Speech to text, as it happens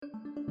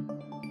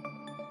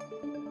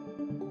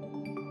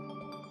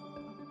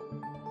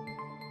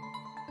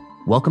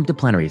Welcome to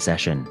Plenary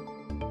Session.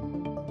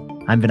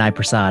 I'm Vinay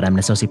Prasad. I'm an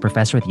associate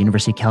professor at the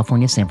University of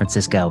California, San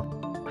Francisco.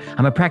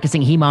 I'm a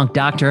practicing hem-onc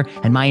doctor,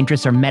 and my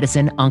interests are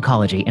medicine,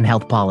 oncology, and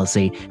health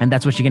policy. And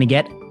that's what you're going to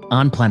get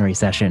on Plenary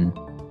Session.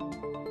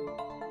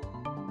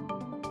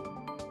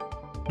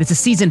 This is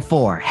season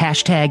 4,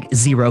 hashtag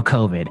Zero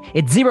COVID.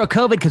 It's Zero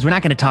COVID because we're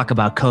not going to talk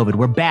about COVID.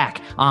 We're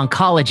back.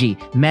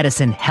 Oncology,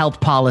 medicine,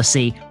 health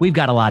policy. We've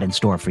got a lot in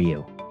store for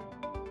you.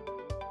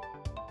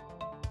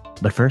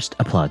 But first,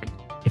 a plug.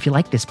 If you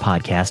like this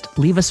podcast,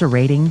 leave us a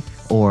rating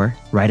or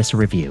write us a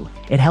review.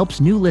 It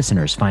helps new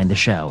listeners find the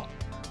show.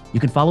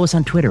 You can follow us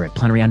on Twitter at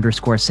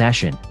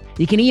plenary_session.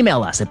 You can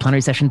email us at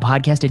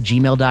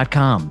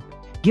plenarysessionpodcast@gmail.com.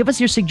 Give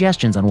us your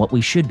suggestions on what we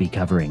should be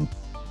covering.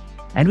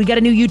 And we got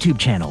a new YouTube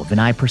channel,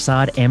 Vinay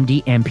Prasad,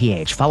 MD,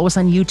 MPH. Follow us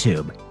on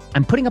YouTube.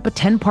 I'm putting up a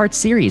 10-part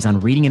series on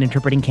reading and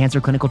interpreting cancer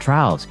clinical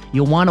trials.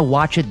 You'll want to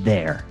watch it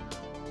there.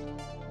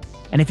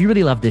 And if you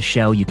really love this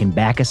show, you can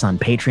back us on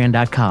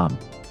patreon.com.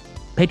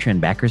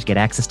 Patreon backers get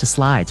access to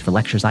slides for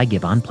lectures I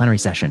give on Plenary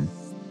Session.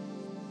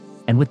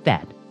 And with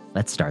that,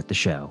 let's start the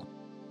show.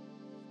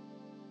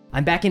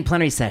 I'm back in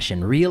Plenary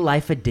Session, Real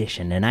Life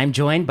Edition, and I'm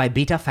joined by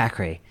Beata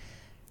Fakhri.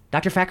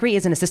 Dr. Fakhri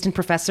is an assistant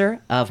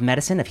professor of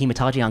medicine, of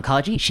hematology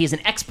oncology. She is an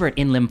expert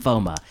in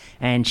lymphoma,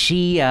 and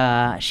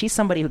she's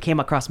somebody who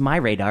came across my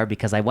radar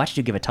because I watched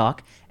you give a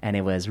talk, and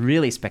it was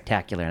really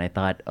spectacular, and I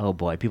thought, oh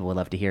boy, people would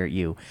love to hear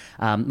you.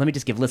 Let me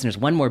just give listeners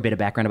one more bit of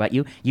background about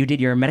you. You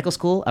did your medical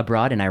school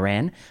abroad in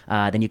Iran.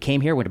 Then you came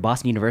here, went to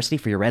Boston University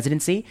for your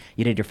residency.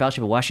 You did your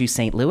fellowship at WashU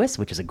St. Louis,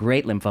 which is a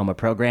great lymphoma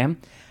program.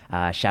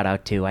 Shout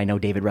out to, I know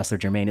David Russler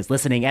Germain is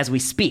listening as we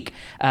speak.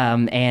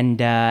 And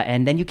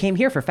then you came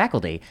here for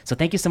faculty. So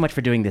thank you so much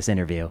for doing this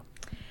interview.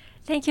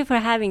 Thank you for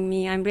having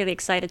me. I'm really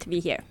excited to be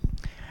here.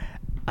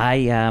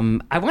 I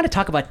want to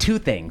talk about two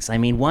things. I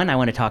mean, one, I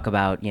want to talk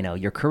about,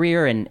 your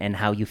career and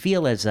how you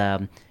feel as,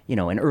 an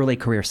early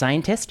career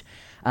scientist.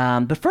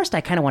 But first, I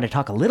kind of want to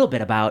talk a little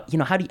bit about,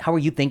 how are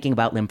you thinking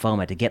about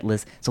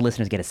lymphoma so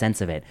listeners get a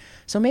sense of it.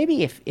 So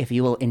maybe if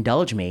you will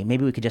indulge me,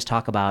 maybe we could just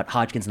talk about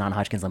Hodgkin's,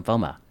 non-Hodgkin's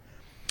lymphoma.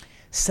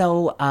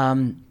 So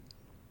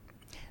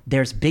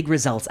there's big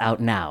results out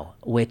now,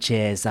 which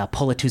is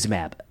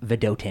polatuzumab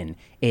vedotin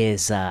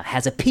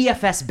has a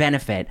PFS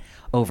benefit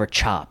over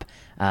CHOP.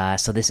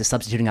 So this is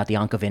substituting out the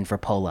Oncovin for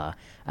Pola.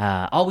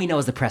 All we know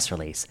is the press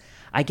release.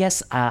 I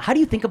guess, how do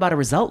you think about a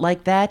result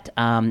like that?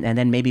 And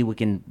then maybe we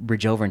can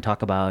bridge over and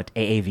talk about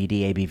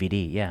AAVD,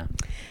 ABVD. Yeah.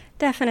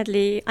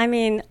 Definitely. I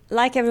mean,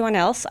 like everyone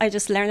else, I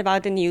just learned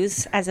about the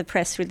news as a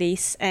press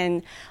release,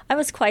 and I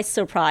was quite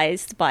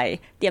surprised by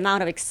the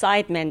amount of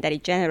excitement that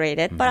it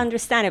generated, but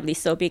understandably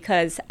so,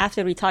 because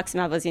after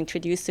rituximab was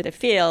introduced to the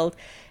field,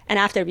 and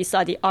after we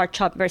saw the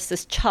R-CHOP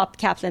versus CHOP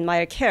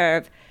Kaplan-Meier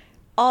curve,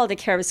 all the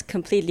curves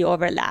completely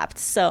overlapped.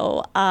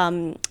 So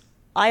I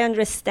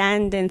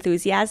understand the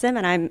enthusiasm,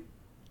 and I'm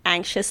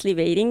anxiously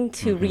waiting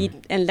to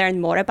read and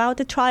learn more about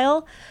the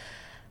trial.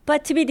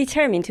 But to be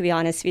determined, to be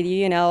honest with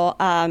you,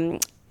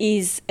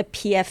 is a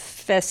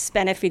PFS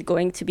benefit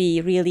going to be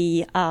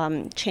really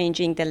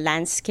changing the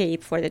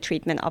landscape for the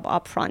treatment of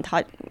upfront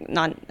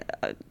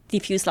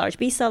diffuse large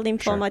B-cell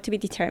lymphoma? Sure. To be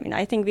determined.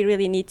 I think we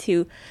really need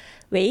to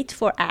wait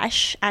for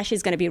ASH. ASH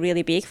is going to be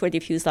really big for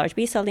diffuse large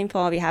B-cell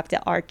lymphoma. We have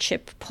the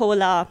R-CHOP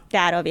Pola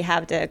data. We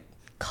have the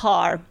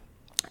CAR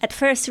at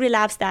first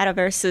relapse data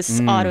versus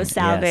auto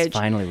salvage. Yes,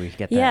 finally we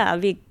get that. Yeah,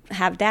 we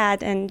have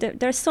that, and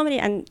there's so many,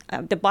 and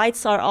the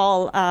bites are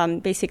all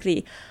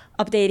basically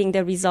updating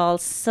the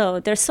results. So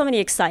there's so many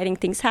exciting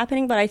things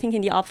happening, but I think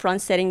in the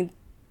upfront setting,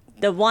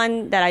 the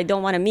one that I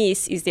don't want to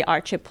miss is the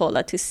R-CHOP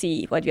Pola to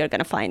see what we are going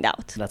to find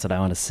out. That's what I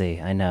want to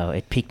see. I know.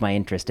 It piqued my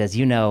interest. As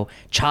you know,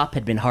 CHOP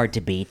had been hard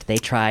to beat. They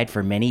tried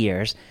for many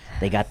years.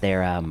 They got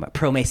their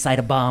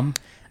ProMe-Cytobomb.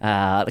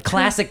 The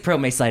classic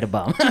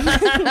ProMe-Cytobomb.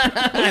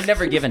 I've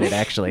never given it,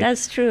 actually.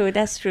 That's true.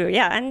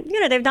 Yeah, and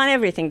they've done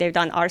everything. They've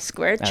done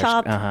R-squared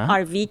CHOP,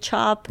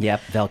 RV-CHOP.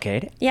 Yep,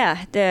 Velcade.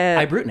 Yeah,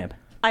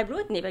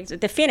 Ibrutinib,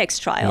 the Phoenix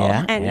trial.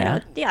 Yeah,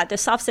 and the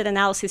subset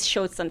analysis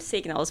showed some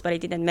signals, but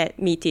it didn't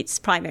meet its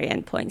primary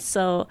endpoint.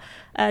 So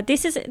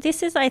this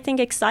is I think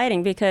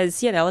exciting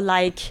because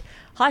like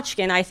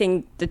Hodgkin, I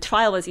think the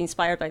trial was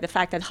inspired by the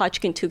fact that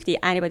Hodgkin took the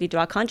antibody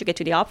drug conjugate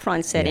to the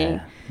upfront setting,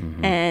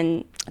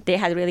 and they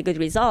had really good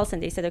results.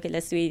 And they said, okay,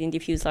 let's do it in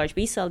diffuse large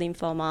B-cell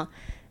lymphoma.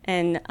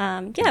 And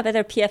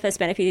whether PFS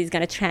benefit is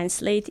going to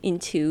translate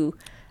into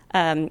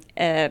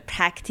a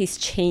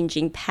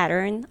practice-changing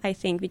pattern, I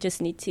think we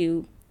just need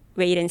to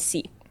wait and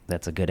see.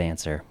 That's a good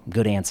answer.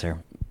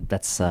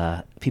 That's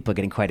people are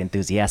getting quite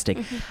enthusiastic.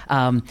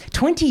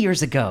 20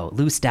 years ago,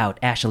 Lou Stout,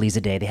 Ash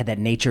Alizadeh, they had that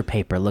Nature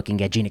paper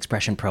looking at gene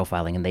expression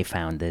profiling, and they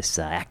found this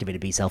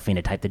activated B cell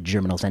phenotype, the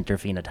germinal center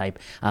phenotype,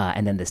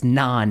 and then this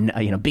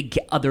big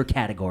other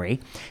category.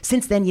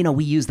 Since then,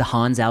 we use the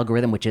Hans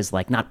algorithm, which is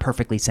like not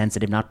perfectly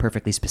sensitive, not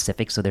perfectly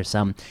specific, so there's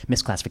some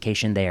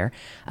misclassification there.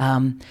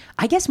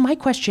 I guess my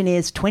question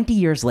is, 20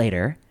 years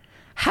later,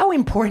 how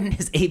important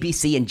has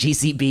ABC and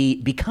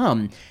GCB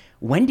become?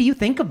 When do you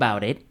think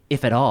about it,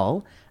 if at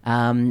all?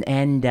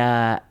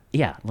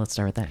 Let's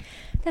start with that.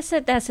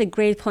 That's a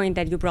great point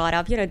that you brought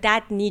up.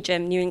 That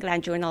NEJM, New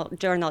England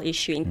Journal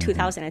issue in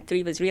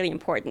 2003 was really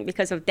important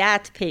because of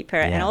that paper.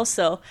 Yeah. And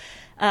also,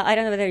 I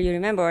don't know whether you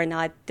remember or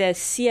not, the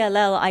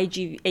CLL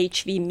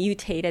IGHV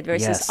mutated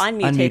versus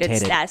unmutated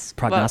stats.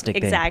 Prognostic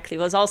thing. Exactly.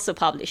 Was also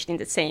published in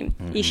the same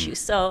issue.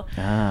 So,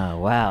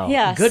 wow.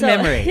 Yeah. Good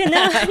memory.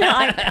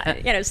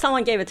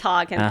 Someone gave a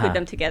talk and put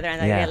them together,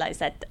 and I realized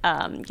that,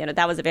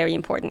 that was a very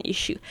important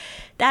issue.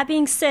 That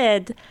being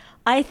said,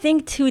 I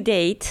think to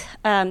date,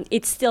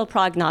 it's still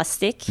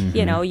prognostic.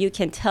 You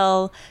can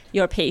tell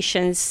your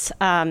patients.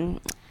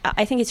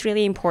 I think it's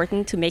really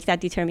important to make that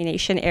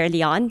determination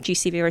early on,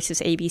 GCB versus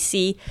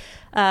ABC,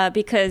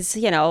 because,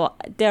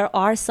 there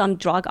are some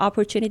drug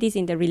opportunities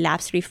in the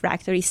relapse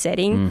refractory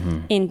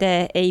setting in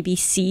the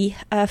ABC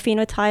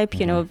phenotype.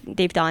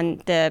 They've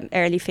done the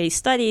early phase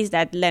studies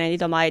that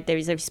lenalidomide, there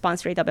is a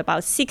response rate of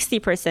about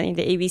 60% in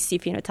the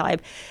ABC phenotype,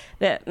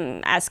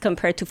 as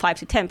compared to 5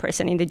 to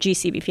 10% in the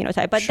GCB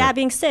phenotype. But That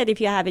being said,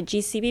 if you have a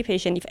GCB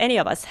patient, if any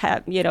of us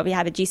have, we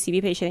have a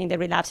GCB patient in the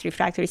relapse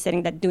refractory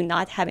setting that do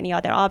not have any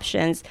other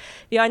options,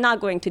 we are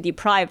not going to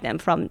deprive them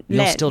from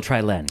You'll len. still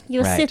try len.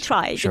 You'll still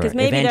try because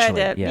maybe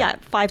eventually, they're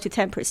 5 to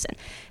 10%.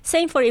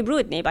 Same for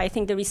ibrutinib. I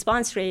think the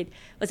response rate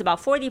was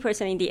about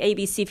 40% in the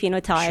ABC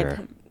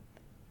phenotype,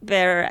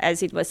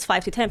 whereas it was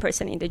 5 to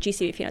 10% in the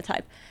GCB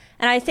phenotype.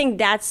 And I think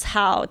that's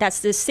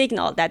the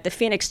signal that the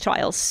Phoenix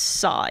trials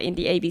saw in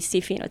the ABC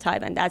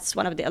phenotype. And that's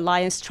one of the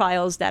alliance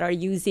trials that are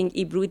using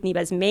ibrutinib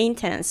as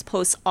maintenance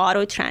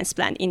post-auto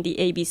transplant in the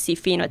ABC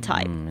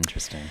phenotype.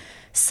 Interesting.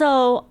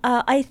 So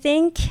I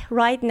think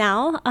right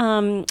now,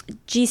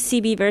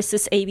 GCB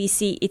versus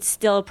ABC, it's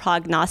still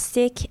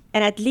prognostic.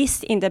 And at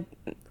least in the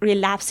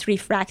relapse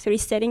refractory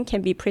setting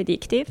can be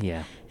predictive.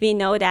 Yeah. We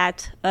know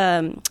that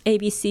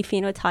ABC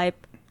phenotype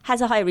has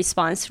a high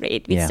response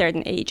rate with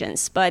certain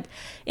agents. But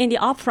in the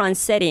upfront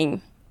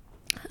setting,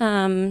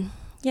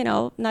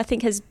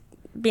 nothing has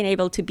been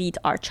able to beat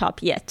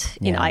R-CHOP yet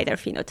in either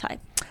phenotype.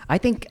 I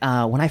think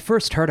when I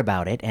first heard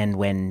about it, and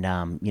when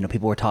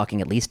people were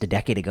talking at least a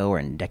decade ago or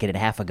a decade and a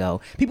half ago,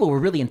 people were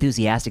really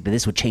enthusiastic that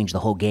this would change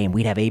the whole game.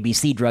 We'd have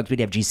ABC drugs, we'd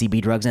have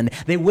GCB drugs, and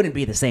they wouldn't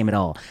be the same at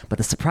all. But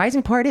the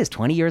surprising part is,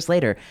 20 years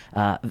later,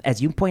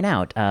 as you point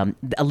out,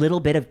 a little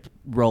bit of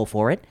role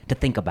for it to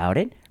think about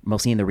it,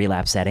 mostly in the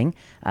relapse setting.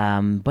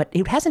 But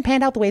it hasn't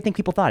panned out the way I think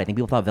people thought. I think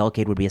people thought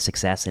Velcade would be a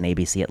success in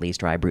ABC at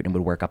least, or ibrutinib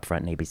would work up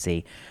front in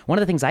ABC. One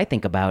of the things I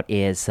think about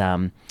is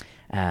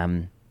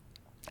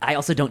I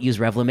also don't use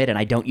Revlimid, and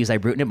I don't use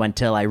ibrutinib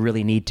until I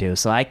really need to.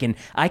 So I can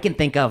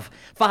think of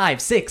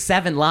 5, 6,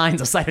 7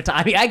 lines of cytotoxic.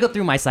 I mean, I go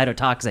through my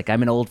cytotoxic.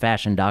 I'm an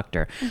old-fashioned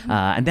doctor,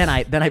 and then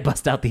I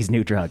bust out these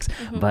new drugs.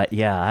 But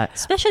yeah,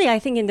 especially I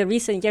think in the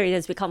recent year it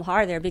has become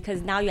harder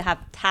because now you have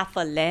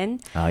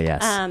Tafa-Len. Oh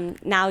yes.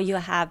 Now you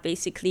have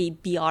basically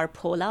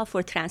BR-POLA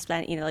for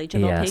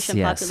transplant-ineligible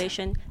patient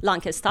population.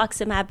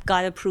 Loncastuximab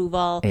got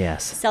approval.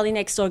 Yes.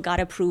 Selinexor got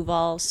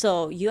approval.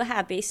 So you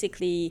have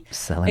basically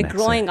a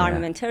growing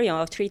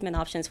armamentarium of treatment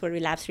options for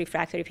relapsed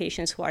refractory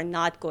patients who are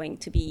not going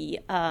to be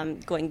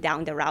going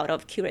down the route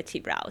of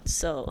curative route.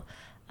 So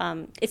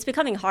it's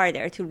becoming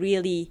harder to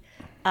really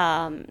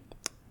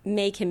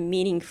make a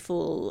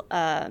meaningful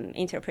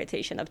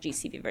interpretation of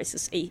GCB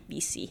versus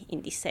ABC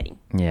in this setting.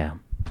 Yeah.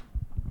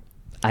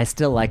 I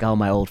still like all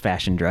my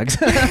old-fashioned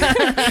drugs. No,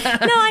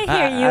 I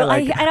hear you.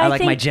 I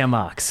like my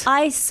Gemox.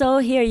 I so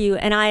hear you,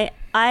 and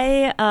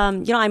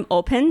I'm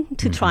open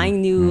to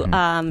trying new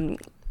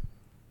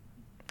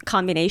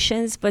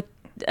combinations, but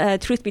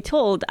truth be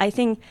told, I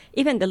think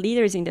even the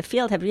leaders in the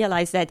field have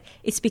realized that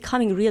it's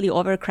becoming really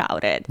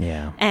overcrowded.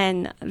 Yeah.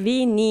 And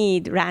we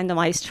need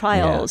randomized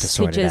trials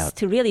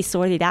to really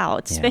sort it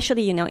out,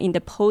 especially, in the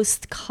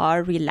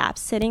post-CAR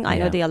relapse setting. I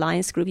know the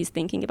Alliance Group is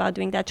thinking about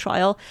doing that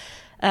trial.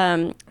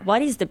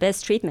 What is the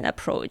best treatment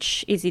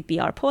approach? Is it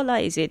BR-POLA?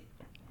 Is it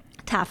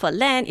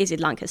Tafa-Len? Is it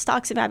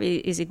Loncastuximab?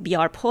 Is it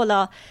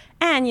BR-POLA?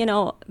 And,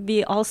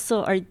 we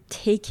also are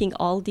taking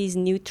all these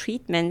new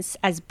treatments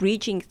as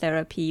bridging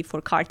therapy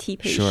for CAR T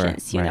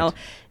patients.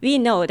 We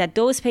know that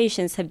those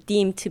patients have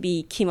deemed to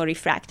be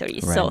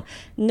chemorefractory. Right. So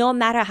no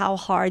matter how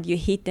hard you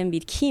hit them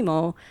with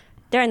chemo,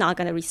 they're not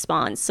going to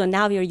respond. So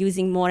now we are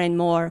using more and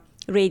more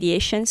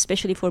radiation,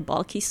 especially for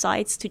bulky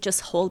sites, to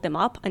just hold them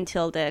up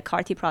until the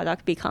CAR T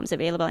product becomes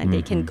available and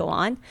they can go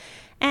on.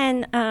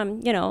 And,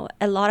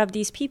 a lot of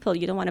these people,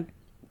 you don't want to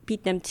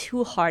beat them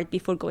too hard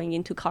before going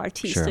into CAR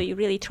T. Sure. So you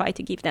really try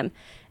to give them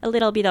a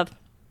little bit of,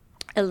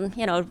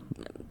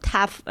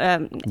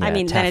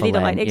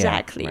 lenalidomide.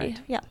 Exactly. Right.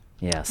 Yeah.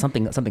 Yeah,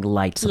 something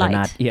light, so light, they're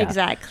not. Yeah,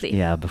 exactly.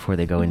 Yeah, before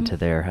they go into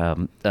their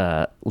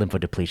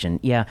lymphodepletion.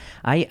 Yeah,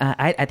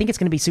 I think it's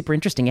going to be super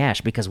interesting,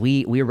 Ash, because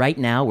we're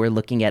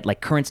looking at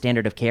like current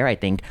standard of care. I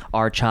think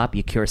R-CHOP,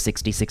 you cure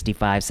 60,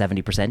 65,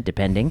 70%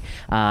 depending,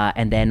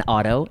 and then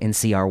auto in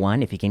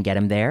CR1 if you can get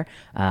them there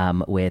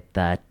with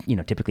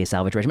typically a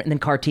salvage regimen, and then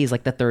CAR T is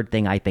like the third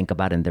thing I think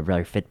about in the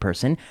very fit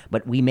person.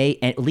 But we may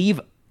leave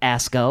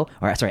ASH.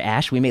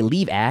 We may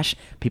leave ASH.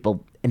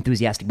 People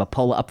enthusiastic about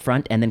POLA up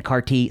front and then CAR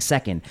T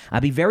second.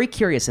 I'd be very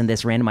curious in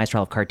this randomized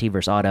trial of CAR T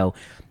versus auto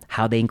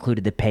how they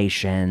included the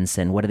patients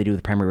and what do they do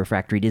with primary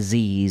refractory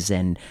disease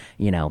and,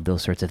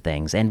 those sorts of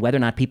things. And whether or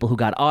not people who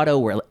got auto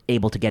were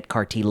able to get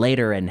CAR T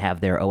later and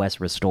have their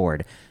OS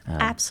restored.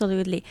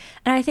 Absolutely.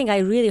 And I think I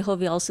really hope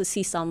we also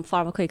see some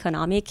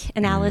pharmacoeconomic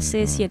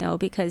analysis,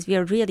 because we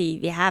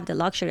have the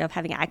luxury of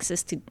having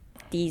access to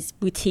these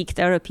boutique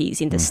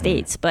therapies in the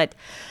States. But,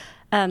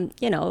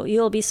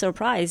 you'll be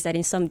surprised that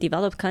in some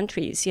developed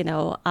countries,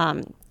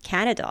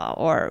 Canada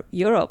or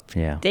Europe,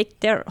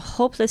 they're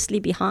hopelessly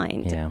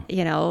behind,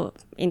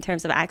 in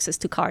terms of access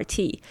to CAR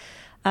T.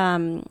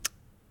 And,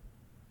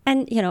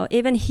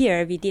 even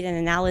here, we did an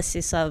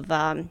analysis of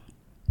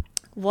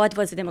what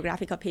was the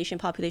demographic of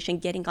patient population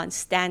getting on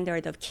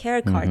standard of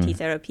care CAR T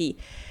therapy.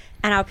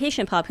 And our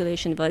patient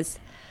population was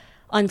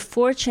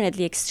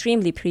unfortunately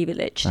extremely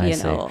privileged.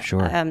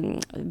 Sure.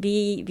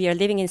 We are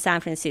living in San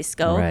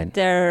Francisco. Right.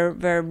 There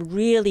were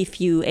really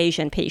few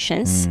Asian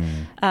patients.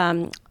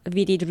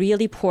 We did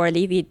really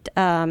poorly with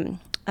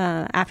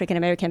African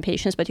American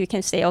patients, but you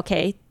can say,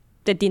 okay,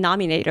 the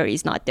denominator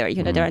is not there.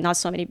 There are not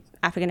so many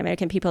African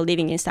American people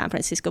living in San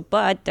Francisco,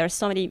 but there are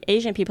so many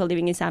Asian people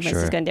living in San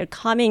Francisco, and they're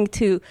coming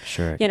to,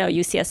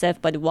 UCSF.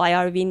 But why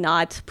are we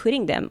not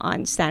putting them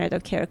on standard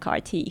of care CAR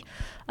T?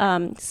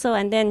 And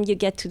then you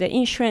get to the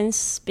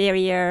insurance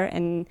barrier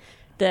and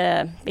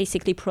the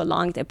basically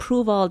prolonged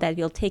approval that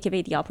will take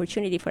away the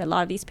opportunity for a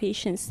lot of these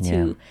patients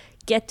to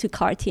get to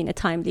CAR T in a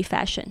timely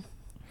fashion.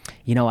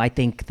 I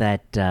think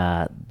that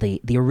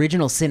the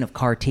original sin of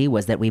CAR T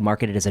was that we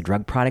marketed it as a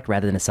drug product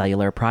rather than a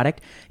cellular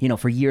product.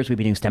 For years we've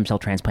been doing stem cell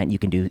transplant. You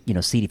can do,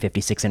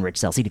 CD56 enriched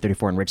cell,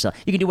 CD34 enriched cell.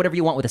 You can do whatever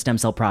you want with a stem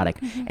cell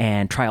product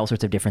and try all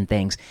sorts of different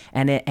things.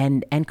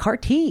 And CAR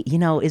T,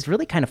 is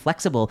really kind of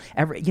flexible.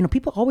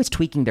 People are always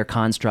tweaking their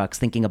constructs,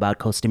 thinking about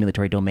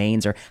co-stimulatory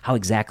domains or how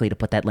exactly to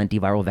put that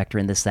lentiviral vector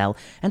in the cell.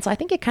 And so I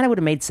think it kind of would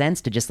have made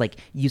sense to just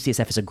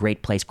UCSF is a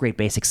great place, great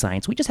basic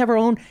science. We just have our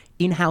own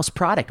in-house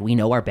product. We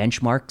know our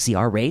benchmark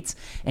CR rates,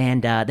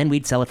 and then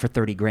we'd sell it for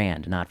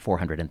 $30,000, not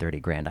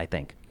 $430,000, I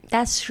think.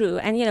 That's true.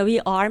 And,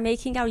 we are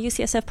making our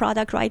UCSF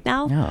product right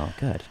now. Oh,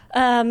 good.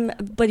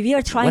 But we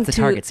are trying to... What's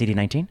the target,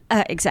 CD19?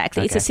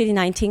 Exactly. Okay. It's a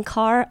CD19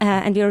 CAR.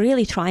 And we are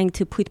really trying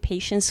to put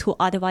patients who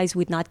otherwise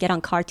would not get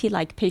on CAR T,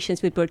 like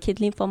patients with Burkitt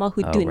lymphoma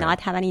who do not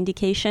have an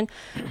indication,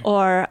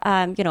 or,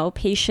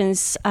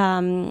 patients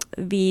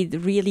with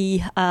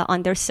really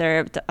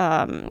underserved,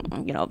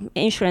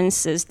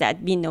 insurances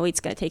that we know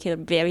it's going to take a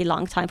very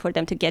long time for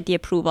them to get the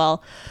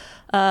approval.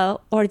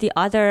 Or the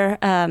other,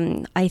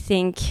 I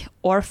think,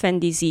 orphan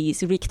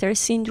disease, Richter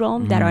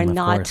syndrome, that are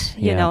not,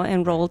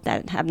 enrolled,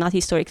 that have not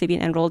historically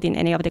been enrolled in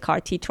any of the CAR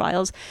T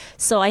trials.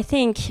 So I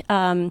think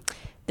the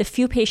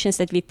few patients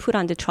that we put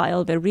on the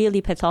trial were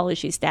really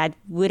pathologies that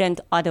wouldn't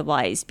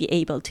otherwise be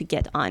able to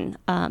get on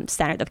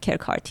standard of care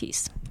CAR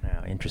Ts.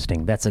 Oh,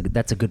 interesting. That's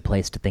a good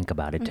place to think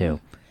about it,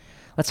 too.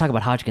 Let's talk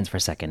about Hodgkin's for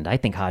a second. I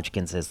think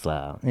Hodgkin's is,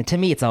 and to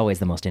me, it's always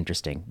the most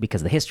interesting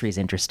because the history is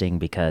interesting,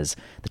 because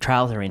the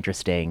trials are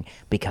interesting,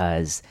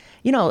 because,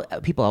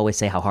 people always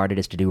say how hard it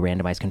is to do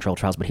randomized controlled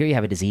trials, but here you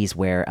have a disease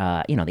where,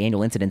 the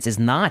annual incidence it's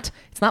not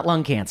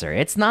lung cancer.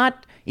 It's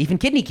not even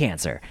kidney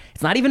cancer.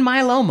 It's not even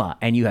myeloma.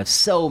 And you have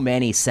so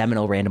many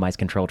seminal randomized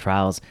controlled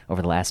trials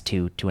over the last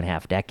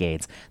 2.5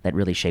 decades that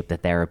really shaped the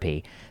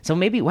therapy. So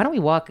maybe why don't we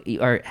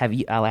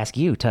I'll ask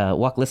you to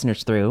walk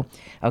listeners through,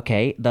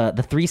 okay,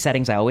 the three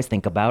settings I always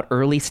think about: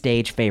 early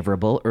stage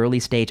favorable, early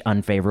stage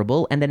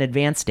unfavorable, and then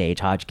advanced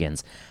stage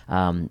Hodgkin's.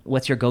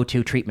 What's your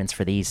go-to treatments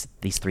for these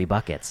three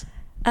buckets?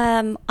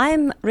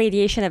 I'm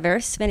radiation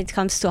averse when it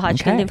comes to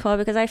Hodgkin lymphoma,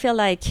 because I feel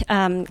like,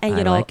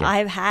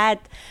 I've had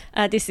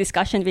this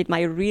discussion with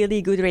my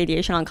really good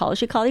radiation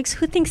oncology colleagues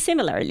who think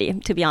similarly,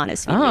 to be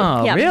honest with you.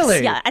 Oh,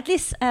 really? Yeah, at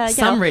least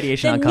some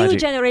radiation the oncology. new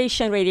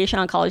generation radiation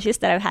oncologists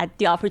that I've had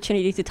the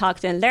opportunity to talk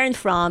to and learn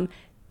from,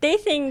 they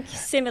think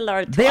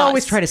similar to They us.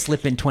 always try to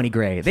slip in 20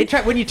 gray. They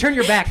try when you turn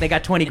your back, they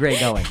got 20 gray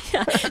going.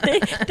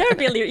 They're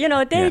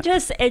really,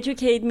 just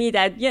educate me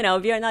that,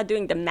 we are not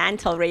doing the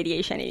mantle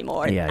radiation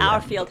anymore.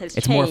 Our field has changed.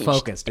 It's more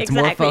focused. It's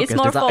exactly. more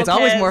focused. It's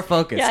always more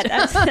focused. Yeah,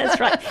 that's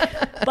right.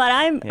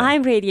 But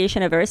I'm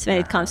radiation averse when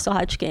it comes to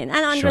Hodgkin,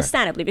 and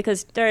understandably,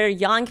 because they're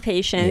young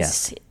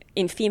patients. Yes.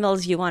 In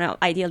females, you want to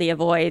ideally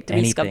avoid the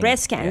risk of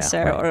breast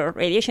cancer or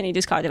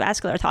radiation-induced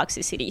cardiovascular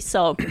toxicity.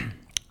 So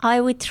I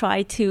would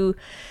try to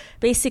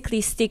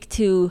basically stick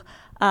to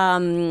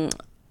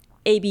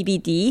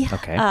ABBD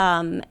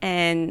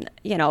and,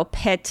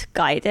 PET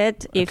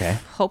guided if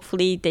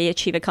hopefully they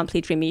achieve a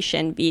complete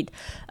remission with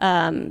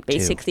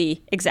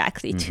basically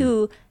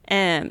two.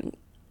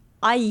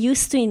 I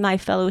used to, in my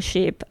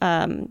fellowship,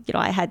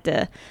 I had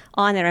the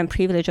honor and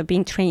privilege of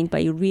being trained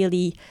by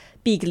really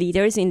big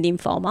leaders in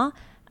lymphoma.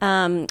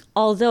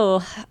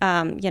 Although,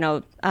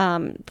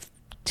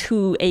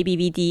 2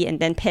 ABVD and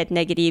then PET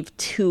negative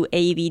 2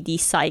 AVD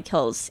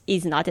cycles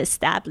is not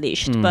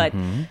established, but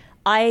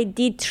I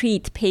did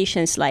treat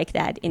patients like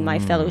that in my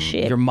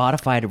fellowship. Your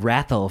modified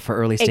Rathel for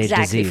early stage disease.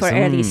 Exactly, for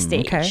early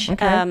stage.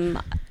 Okay.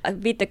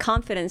 With the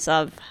confidence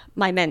of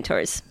my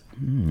mentors.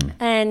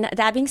 And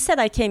that being said,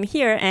 I came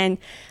here and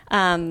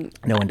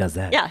no one does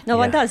that. Yeah, no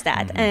one does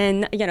that.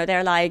 And,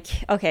 they're like,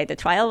 okay, the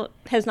trial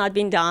has not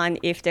been done.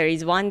 If there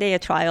is one day a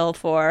trial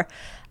for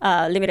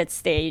limited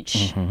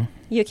stage,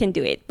 you can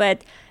do it.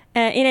 But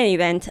in any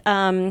event,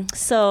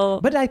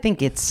 But I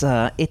think it's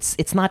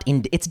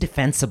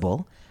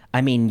defensible. I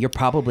mean, you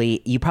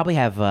probably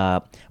have,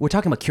 we're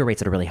talking about cure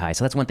rates that are really high.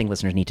 So that's one thing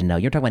listeners need to know.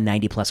 You're talking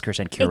about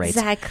 90+% cure rates.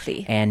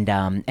 Exactly. And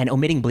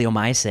omitting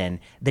bleomycin,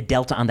 the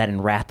delta on that in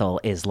RATHL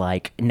is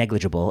like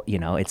negligible.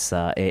 I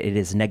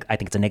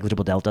think it's a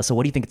negligible delta. So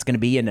what do you think it's going to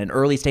be in an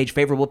early stage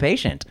favorable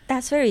patient?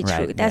 That's very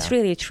true. Right, that's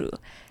really true.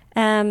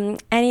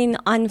 And in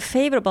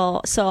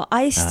unfavorable, so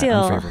I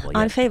still,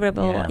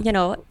 unfavorable,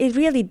 it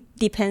really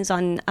depends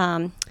on,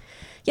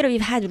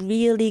 we've had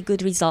really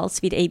good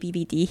results with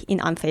ABVD in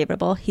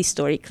unfavorable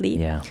historically.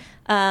 Yeah.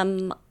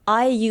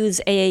 I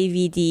use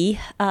AAVD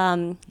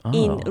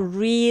in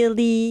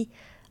really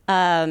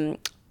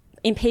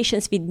in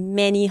patients with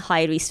many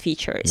high-risk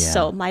features. Yeah.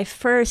 So my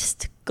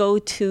first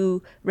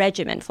go-to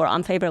regimen for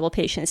unfavorable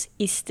patients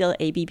is still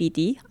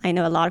ABVD. I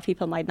know a lot of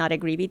people might not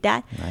agree with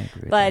that. I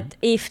agree with but that.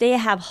 if they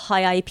have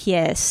high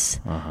IPS,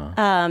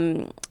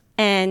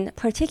 and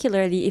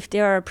particularly if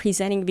they are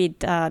presenting with,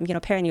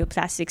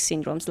 paraneoplastic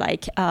syndromes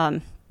like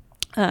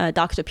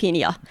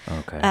ductopenia,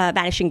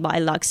 vanishing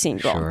bile duct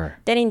syndrome,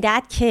 then in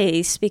that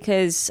case,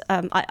 because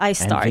I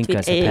start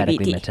with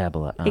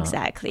AAVD.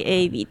 Exactly,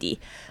 AAVD.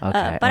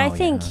 But I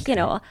think,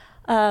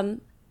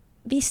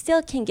 we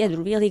still can get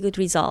really good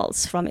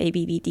results from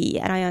ABVD.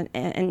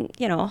 And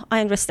I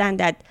understand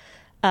that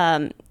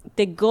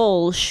the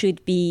goal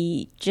should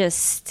be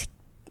just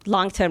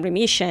long-term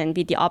remission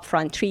with the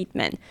upfront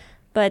treatment.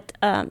 But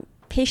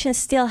patients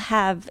still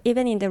have,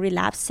 even in the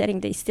relapse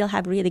setting, they still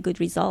have really good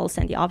results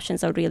and the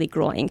options are really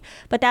growing.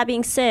 But that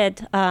being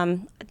said,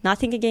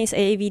 nothing against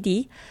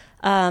AAVD.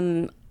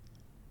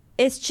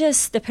 It's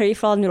just the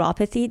peripheral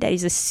neuropathy that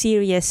is a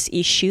serious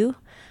issue.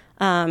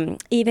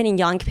 Even in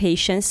young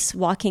patients,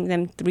 walking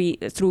them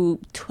through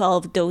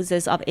 12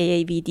 doses of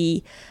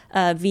AAVD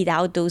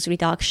without dose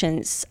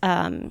reductions.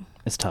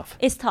 It's tough.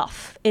 It's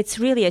tough. It's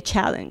really a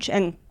challenge.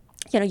 And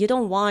you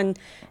don't want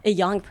a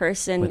young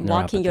person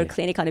walking your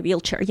clinic on a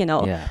wheelchair,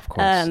 Yeah, of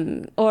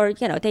course. Or,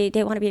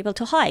 they want to be able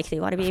to hike. They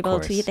want to be able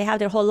to, they have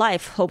their whole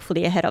life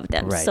hopefully ahead of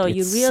them. Right. So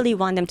you really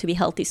want them to be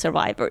healthy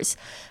survivors.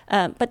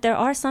 But there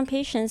are some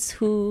patients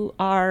who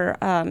are,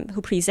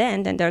 who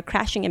present and they're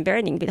crashing and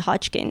burning with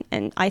Hodgkin.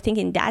 And I think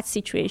in that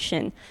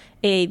situation,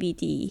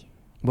 AAVD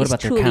What is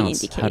about truly their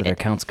counts? indicated. How do their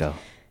counts go?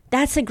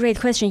 That's a great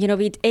question.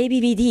 With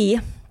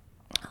ABVD,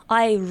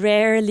 I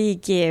rarely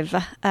give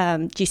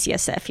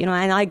GCSF, and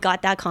I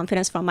got that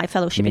confidence from my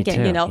fellowship. Me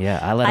again, too. Yeah,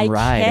 I let them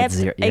ride at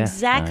zero. Yeah,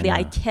 exactly.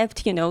 I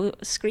kept,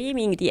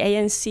 screaming the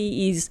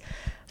ANC is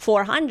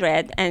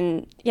 400,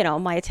 and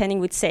my attending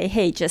would say,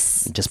 "Hey,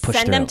 just push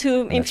send through. them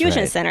to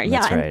infusion center."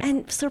 That's Yeah, right.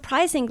 and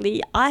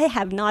surprisingly, I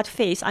have not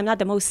faced. I'm not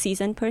the most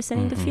seasoned person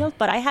in the field,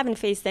 but I haven't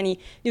faced any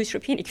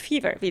neutropenic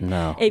fever with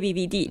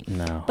ABVD.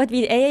 No. But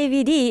with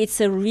AAVD,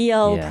 it's a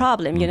real Yeah.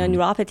 problem.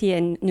 Neuropathy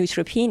and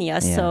neutropenia. Yeah.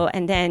 So,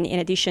 and then in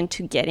addition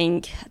to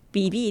getting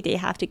BV, they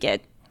have to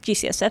get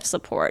GCSF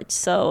support.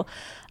 So,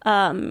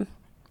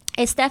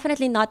 it's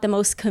definitely not the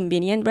most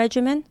convenient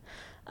regimen.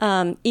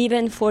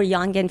 Even for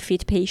young and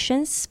fit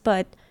patients,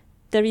 but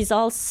the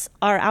results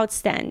are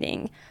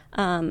outstanding.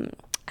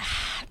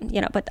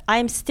 But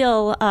I'm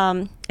still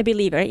a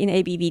believer in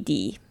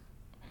ABVD.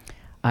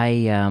 I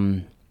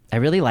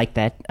really like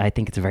that. I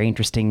think it's very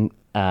interesting,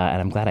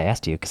 and I'm glad I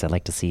asked you because I'd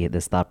like to see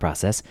this thought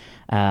process.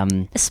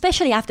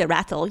 Especially after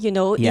RATHL,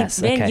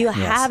 Yes, when okay, you yes.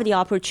 have the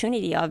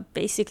opportunity of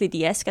basically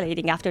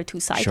de-escalating after 2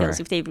 cycles,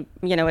 Sure. if they've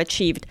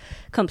achieved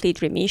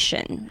complete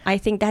remission. I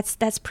think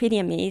that's pretty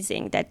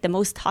amazing that the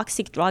most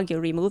toxic drug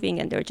you're removing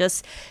and they're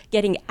just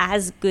getting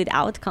as good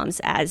outcomes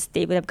as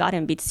they would have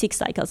gotten with 6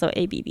 cycles of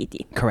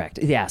ABVD. Correct.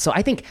 Yeah. So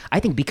I think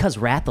because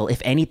RATHL,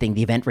 if anything,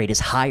 the event rate is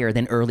higher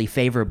than early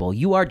favorable,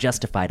 you are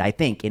justified, I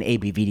think, in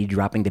ABVD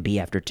dropping the B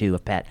after 2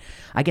 of PET.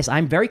 I guess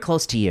I'm very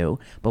close to you,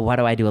 but what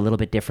do I do a little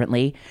bit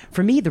differently?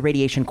 For me, the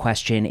radiation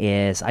question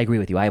is, I agree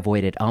with you, I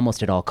avoid it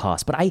almost at all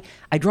costs. But I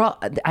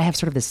have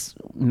sort of this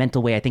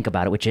mental way I think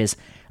about it, which is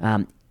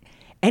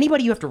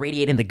anybody you have to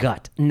radiate in the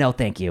gut, no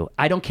thank you.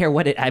 I don't care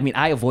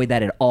I avoid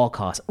that at all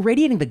costs.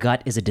 Radiating the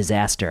gut is a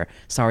disaster.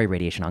 Sorry,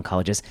 radiation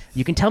oncologists.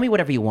 You can tell me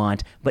whatever you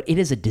want, but it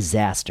is a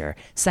disaster.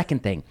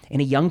 Second thing,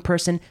 in a young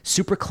person,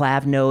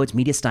 supraclav nodes,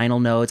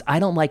 mediastinal nodes, I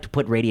don't like to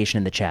put radiation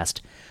in the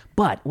chest.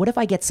 But what if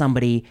I get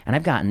somebody, and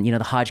I've gotten,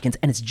 the Hodgkin's,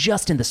 and it's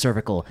just in the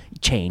cervical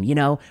chain,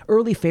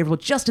 early favorable,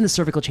 just in the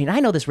cervical chain. I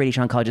know this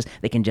radiation oncologist,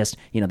 they can just,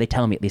 they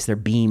tell me at least their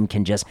beam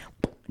can just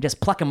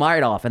pluck them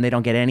right off and they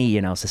don't get any,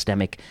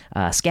 systemic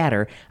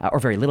scatter or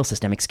very little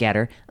systemic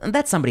scatter. And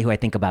that's somebody who I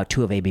think about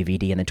 2 of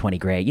ABVD and then 20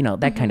 gray,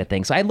 that kind of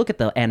thing. So I look at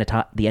the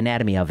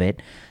anatomy of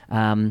it.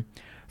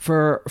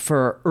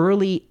 For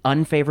early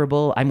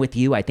unfavorable, I'm with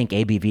you. I think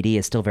ABVD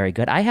is still very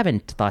good. I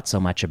haven't thought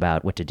so much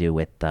about what to do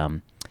with,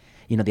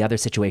 the other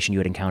situation you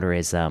would encounter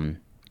is,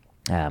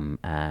 it's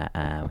going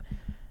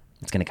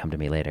to come to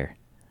me later.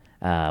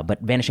 But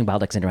vanishing bile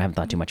duct syndrome, I haven't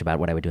thought too much about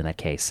what I would do in that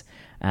case.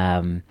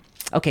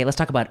 Okay, let's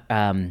talk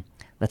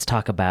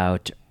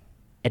about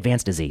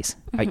advanced disease.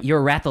 You're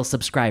a Rathel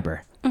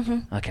subscriber.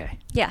 Okay.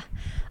 Yeah.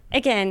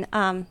 Again,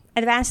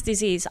 advanced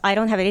disease, I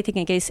don't have anything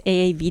against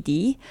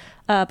AAVD,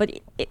 but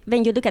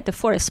when you look at the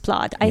forest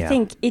plot, I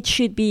think it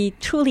should be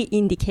truly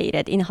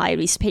indicated in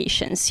high-risk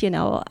patients,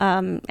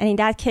 and in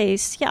that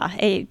case,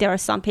 there are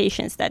some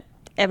patients that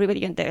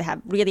they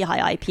have really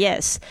high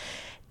IPS.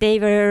 They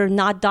were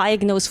not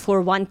diagnosed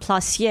for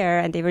 1+ year,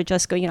 and they were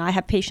just going, I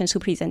have patients who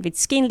present with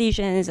skin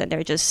lesions, and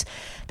they're just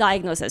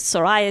diagnosed as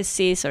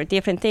psoriasis or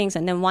different things.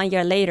 And then 1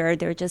 year later,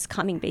 they're just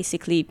coming,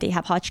 basically, they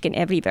have Hodgkin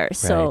everywhere. Right.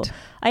 So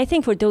I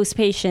think for those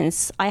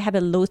patients, I have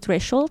a low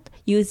threshold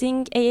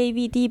using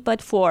AAVD,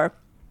 but for,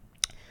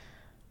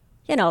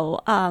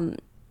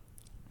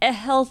 a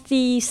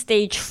healthy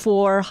stage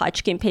 4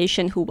 Hodgkin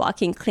patient who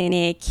walk in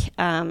clinic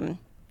and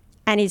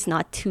is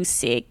not too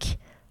sick,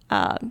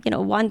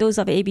 one dose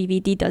of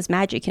ABVD does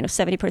magic.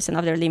 70%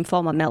 of their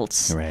lymphoma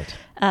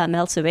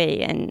melts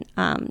away, and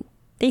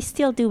they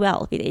still do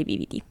well with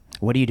ABVD.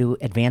 What do you do?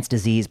 Advanced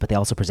disease, but they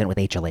also present with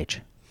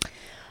HLH.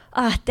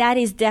 That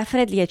is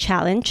definitely a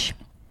challenge,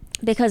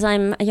 because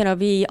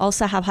we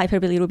also have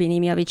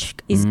hyperbilirubinemia, which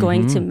is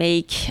going to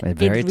make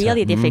it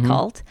really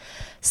difficult.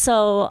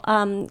 So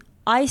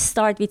I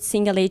start with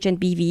single agent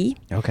BV.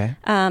 Okay.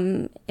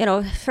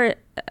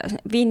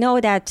 We know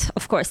that,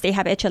 of course, they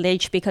have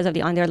HLH because of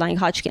the underlying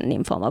Hodgkin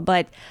lymphoma.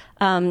 But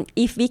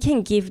if we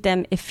can give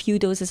them a few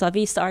doses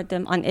we start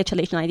them on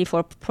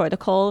HLH94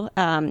 protocol,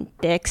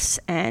 Dex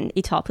and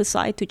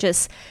etoposide to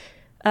just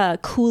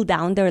cool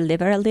down their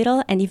liver a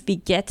little. And if we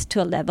get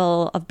to a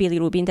level of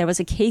bilirubin, there was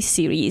a case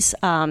series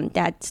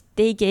that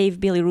they gave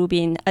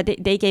bilirubin,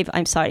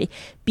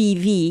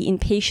 BV in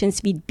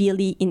patients with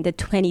bili in the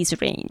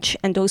 20s range.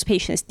 And those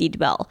patients did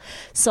well.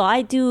 So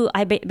I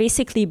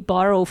basically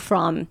borrow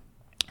from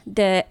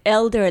the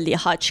elderly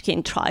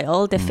Hodgkin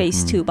trial, the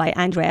phase 2 by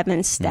Andrew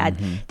Evans, that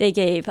they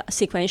gave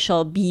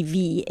sequential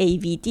BV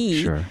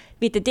AVD. Sure.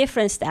 With the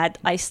difference that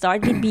I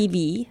start with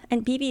BV,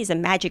 and BV is a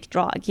magic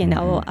drug,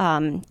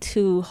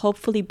 to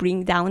hopefully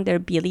bring down their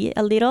bili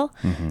a little.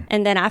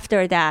 And then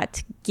after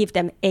that, give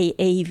them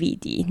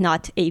AAVD,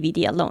 not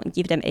AVD alone,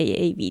 give them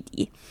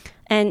AAVD.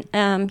 And,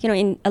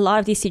 in a lot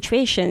of these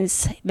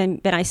situations, when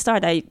I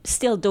start, I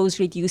still dose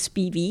reduce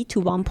BV to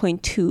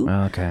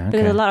 1.2. Okay.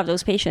 Because a lot of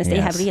those patients,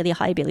 they have really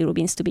high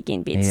bilirubins to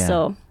begin with. Yeah.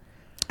 So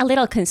a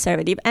little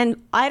conservative. And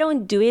I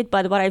don't do it,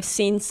 but what I've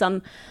seen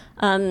some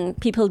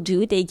people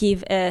do, they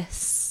give a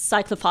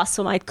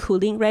cyclophosphamide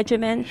cooling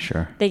regimen.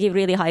 Sure. They give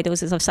really high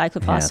doses of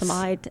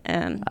cyclophosphamide.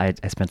 Yes.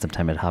 I spent some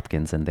time at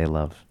Hopkins, and they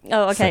love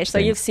okay. So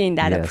things. You've seen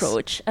that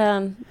approach.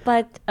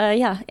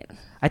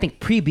 I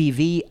think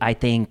pre-BV,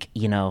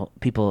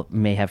 people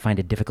may find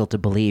it difficult to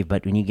believe,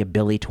 but when you get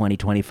bili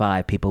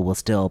 2025, people will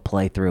still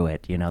play through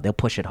it. They'll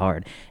push it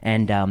hard.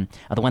 And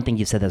the one thing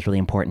you said that's really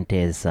important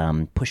is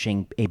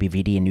pushing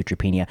ABVD and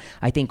neutropenia.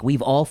 I think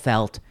we've all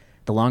felt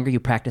the longer you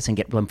practice and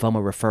get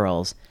lymphoma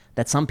referrals,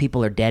 that some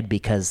people are dead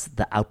because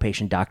the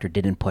outpatient doctor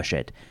didn't push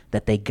it,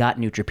 that they got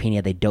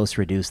neutropenia, they dose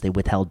reduced, they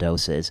withheld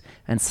doses,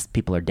 and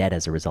people are dead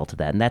as a result of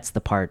that. And that's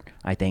the part,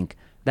 I think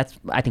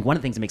one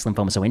of the things that makes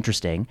lymphoma so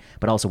interesting,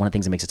 but also one of the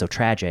things that makes it so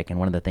tragic. And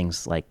one of the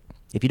things, like,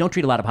 if you don't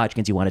treat a lot of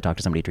Hodgkins, you want to talk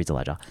to somebody who treats a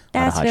lot of Hodgkins.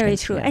 That's very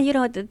true.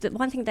 Yeah. And the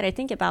one thing that I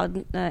think about,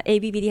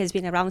 ABVD has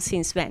been around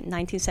since when?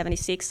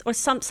 1976 or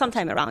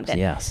sometime around then.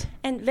 Yes.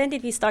 And when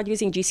did we start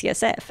using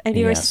GCSF? And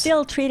we were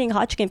still treating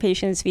Hodgkin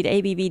patients with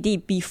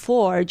ABVD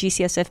before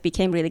GCSF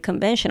became really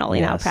conventional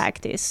in our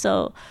practice.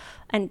 So,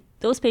 and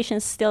those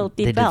patients still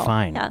did well. They did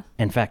fine. Yeah.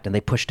 In fact, and they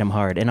pushed them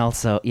hard. And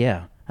also,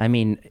 I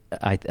mean,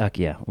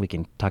 we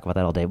can talk about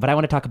that all day. But I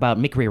want to talk about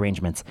MYC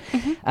rearrangements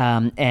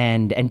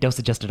and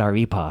dose-adjusted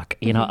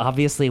REPOC.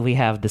 Obviously we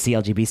have the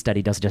CLGB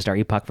study, dose-adjusted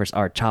REPOC versus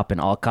R-CHOP in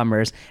all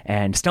comers,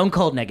 and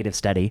stone-cold negative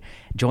study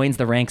joins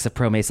the ranks of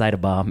Prome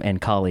Cytobomb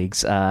and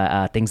colleagues,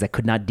 things that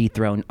could not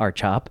dethrone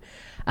R-CHOP.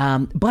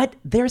 But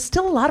there's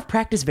still a lot of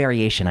practice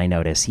variation, I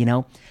notice,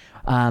 So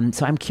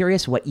I'm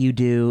curious what you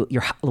do.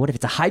 What if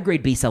it's a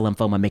high-grade B-cell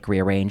lymphoma MYC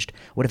rearranged?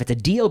 What if it's a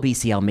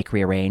DLBCL MYC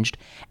rearranged?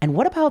 And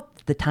what about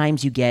the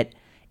times you get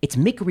it's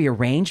MYC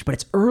rearranged, but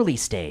it's early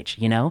stage?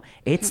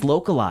 It's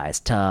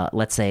localized to,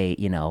 let's say,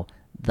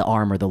 the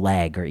arm or the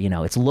leg, or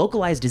it's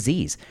localized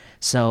disease.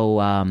 So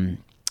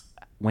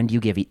when do you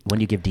give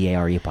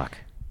DAR EPOC?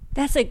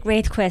 That's a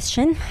great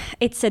question.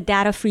 It's a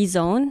data-free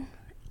zone.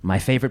 My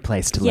favorite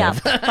place to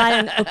live. Yeah, but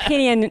an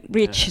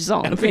opinion-rich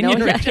zone.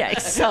 Opinion-rich.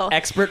 So,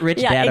 expert-rich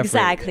data-free. Yeah,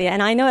 exactly.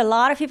 And I know a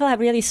lot of people have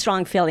really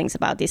strong feelings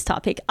about this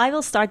topic. I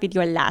will start with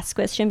your last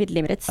question with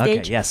limited stage.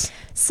 Okay, yes.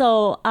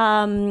 So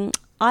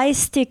I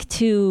stick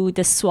to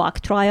the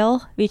SWOG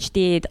trial, which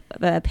did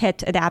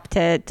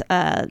PET-adapted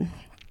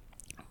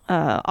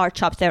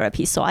R-CHOP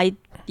therapy. So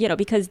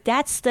because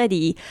that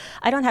study,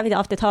 I don't have it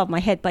off the top of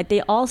my head, but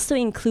they also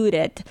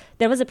included,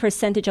 there was a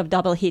percentage of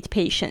double hit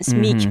patients,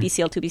 MYC,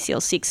 BCL2,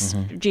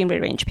 BCL6 gene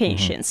rearranged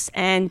patients.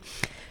 And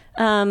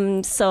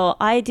so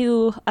I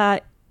do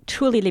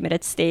truly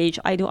limited stage,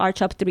 I do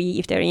R-CHOP 3.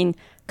 If they're in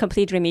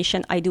complete remission,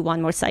 I do one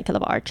more cycle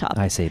of R-CHOP.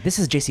 I see. This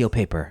is JCO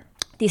paper.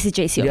 This is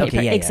JCO Okay,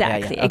 paper. yeah,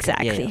 Exactly. Okay,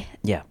 exactly.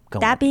 Yeah. Go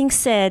on. That being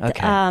said,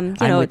 Okay.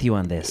 I'm with you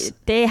on this.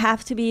 They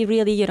have to be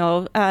really,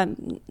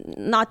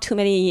 not too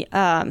many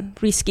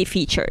risky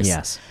features.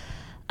 Yes.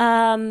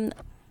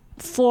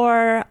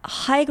 For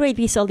high-grade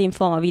B-cell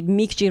lymphoma with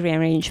MYC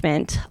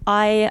rearrangement,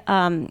 I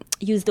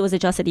use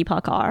dose-adjusted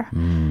EPOCH-R.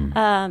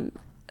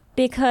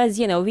 Because,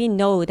 we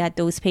know that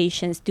those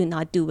patients do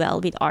not do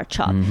well with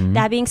R-CHOP.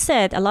 That being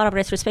said, a lot of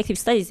retrospective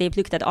studies, they've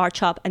looked at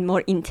R-CHOP and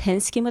more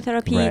intense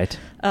chemotherapy, right.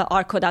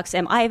 R-CODAX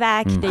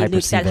M-IVAC, they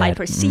looked at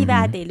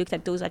hyper-CVAD, they looked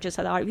at those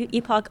adjusted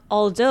EPOCH,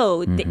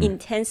 although the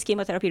intense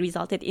chemotherapy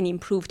resulted in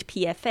improved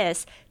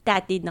PFS,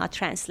 that did not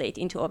translate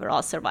into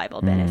overall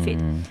survival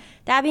benefit.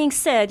 That being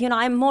said,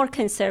 I'm more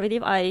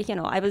conservative.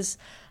 I was...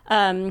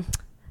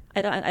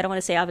 I don't want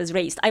to say I was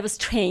raised. I was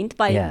trained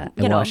by,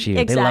 Exactly.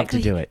 They love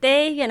to do it.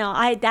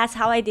 That's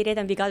how I did it,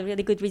 and we got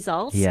really good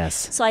results.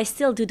 Yes. So I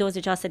still do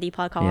dose-adjusted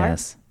EPOCH-R.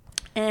 Yes.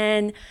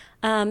 And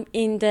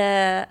in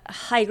the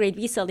high-grade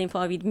B-cell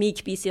lymphoma with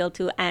MYC,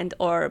 BCL2, and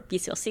or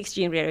BCL6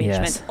 gene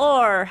rearrangement,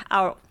 or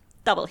our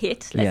double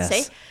hit, let's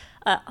say,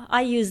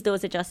 I use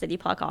dose-adjusted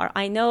EPOCH-R.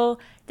 I know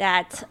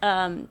that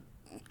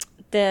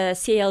the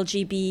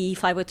CALGB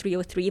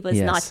 50303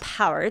 was not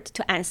powered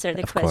to answer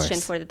the question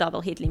for the double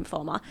hit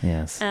lymphoma.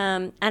 Yes.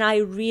 And I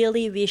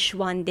really wish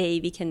one day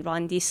we can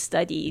run this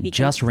study.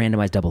 Just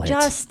randomized double hits.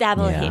 Just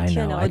double hit.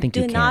 I know. I think do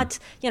you can. Not,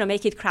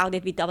 make it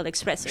crowded with double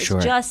expressors. Sure.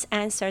 Just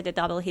answer the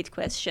double hit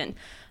question.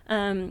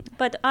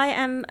 But I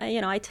am,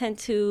 I tend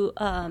to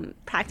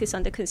practice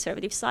on the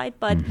conservative side.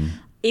 But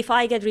if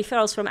I get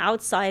referrals from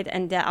outside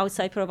and the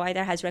outside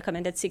provider has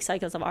recommended 6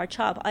 cycles of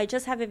R-CHOP, I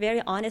just have a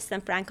very honest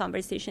and frank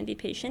conversation with the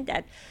patient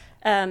that,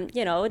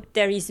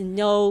 there is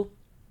no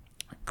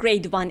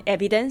grade 1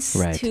 evidence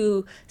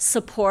to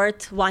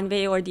support one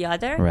way or the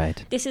other.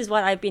 Right. This is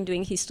what I've been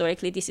doing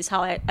historically. This is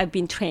how I've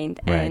been trained.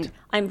 And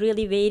I'm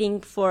really waiting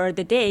for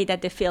the day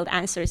that the field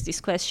answers this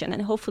question.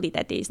 And hopefully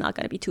that day is not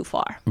going to be too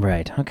far.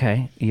 Right.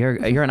 Okay.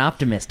 You're an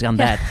optimist on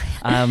that.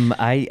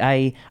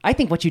 I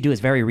think what you do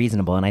is very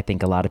reasonable. And I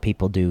think a lot of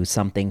people do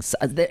some things.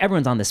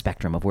 Everyone's on the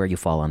spectrum of where you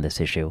fall on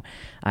this issue.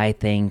 I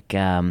think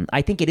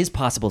it is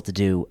possible to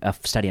do a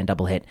study on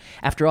double hit.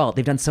 After all,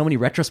 they've done so many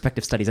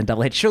retrospective studies on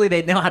double hit. Surely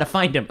they know how to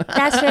find them.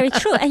 That's very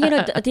true. And,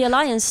 the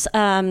Alliance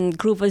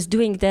group was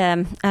doing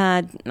the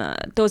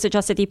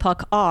dose-adjusted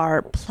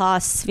EPOCH-R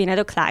plus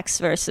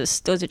venetoclax versus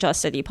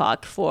dose-adjusted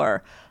EPOCH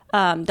for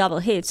double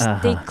hits.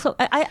 They could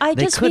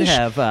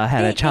have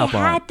had a chop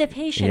on. They had the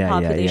patient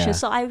population.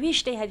 So I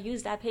wish they had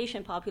used that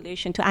patient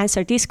population to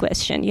answer this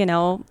question,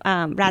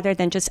 rather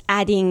than just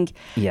adding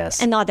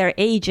another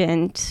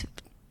agent.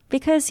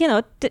 Because,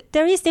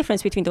 there is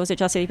difference between dose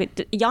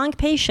adjusted. Young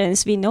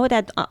patients, we know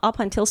that up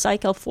until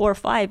cycle 4 or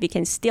 5, we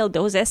can still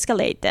dose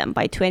escalate them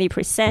by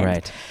 20%.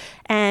 Right.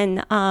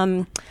 And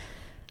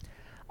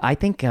I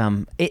think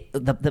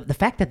the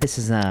fact that this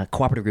is a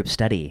cooperative group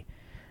study,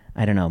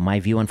 I don't know, my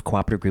view on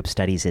cooperative group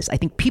studies is I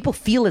think people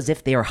feel as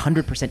if they are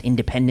 100%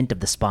 independent of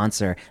the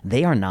sponsor.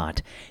 They are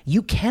not.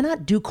 You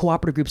cannot do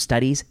cooperative group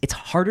studies. It's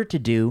harder to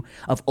do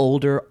of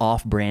older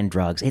off-brand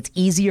drugs. It's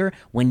easier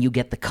when you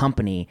get the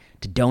company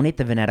to donate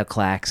the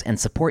venetoclax and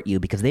support you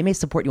because they may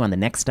support you on the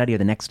next study or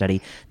the next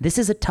study. This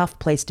is a tough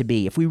place to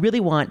be. If we really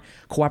want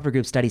cooperative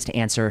group studies to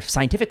answer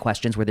scientific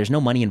questions where there's no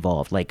money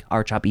involved, like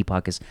R-CHOP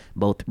EPOCH is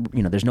both,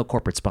 there's no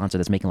corporate sponsor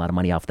that's making a lot of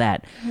money off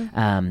that.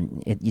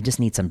 You just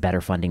need some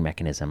better funding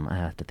mechanism. I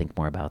have to think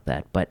more about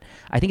that. But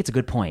I think it's a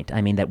good point.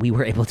 I mean, that we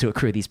were able to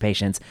accrue these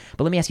patients.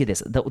 But let me ask you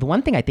this. The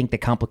one thing I think that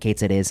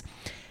complicates it is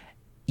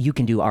you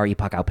can do our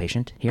EPOCH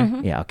outpatient here.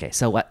 Yeah. Okay.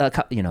 So,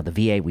 the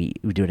VA, we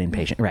do it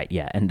inpatient. Right.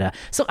 Yeah. And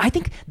so I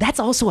think that's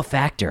also a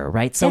factor,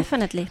 right? So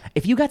definitely.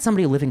 If you got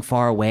somebody living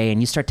far away and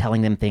you start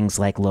telling them things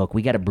like, look,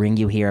 we got to bring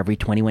you here every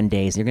 21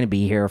 days. You're going to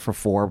be here for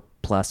 4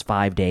 plus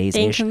 5 days.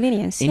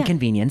 Inconvenience.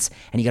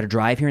 And you got to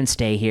drive here and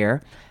stay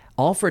here.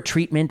 All for a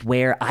treatment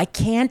where I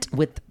can't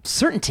with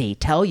certainty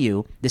tell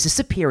you this is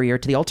superior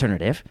to the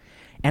alternative.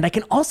 And I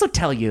can also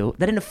tell you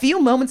that in a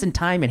few moments in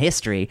time in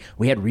history,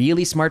 we had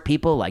really smart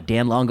people like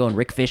Dan Longo and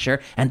Rick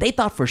Fisher, and they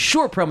thought for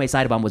sure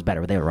Pro-Macedoban was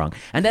better. They were wrong.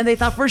 And then they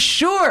thought for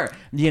sure,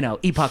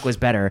 EPOCH was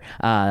better.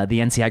 The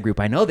NCI group,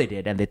 I know they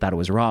did, and they thought it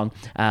was wrong.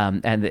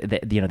 And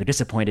they're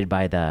disappointed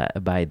by the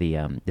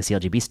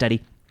CLGB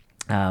study.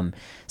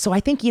 So I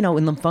think, in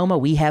lymphoma,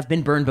 we have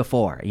been burned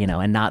before,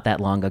 and not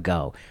that long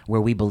ago, where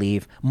we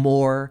believe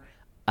more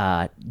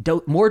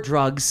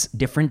drugs,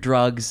 different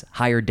drugs,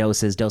 higher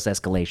doses, dose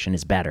escalation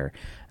is better.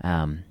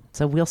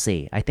 So we'll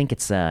see. I think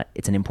it's an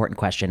important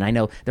question. I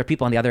know there are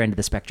people on the other end of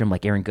the spectrum,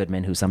 like Aaron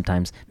Goodman, who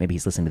sometimes, maybe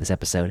he's listening to this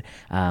episode,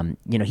 I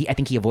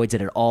think he avoids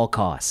it at all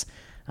costs.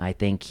 I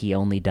think he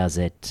only does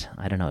it.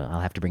 I don't know. I'll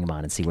have to bring him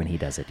on and see when he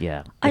does it.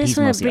 Yeah. I But just he's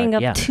want to mostly bring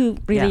art- up yeah. two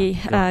really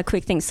Yeah, go on.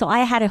 quick things. So I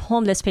had a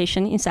homeless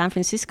patient in San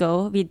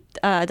Francisco with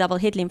double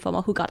hit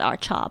lymphoma who got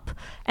R-CHOP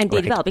and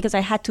did Right. well because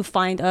I had to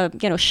find a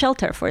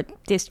shelter for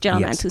this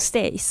gentleman Yes. to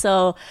stay.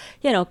 So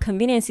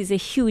convenience is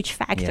a huge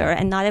factor, Yeah.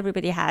 and not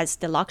everybody has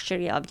the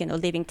luxury of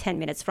living 10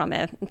 minutes from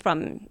a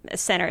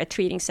center, a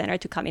treating center,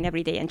 to come in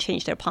every day and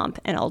change their pump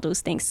and all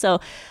those things. So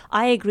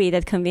I agree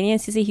that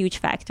convenience is a huge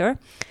factor.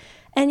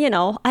 And,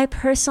 I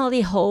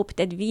personally hope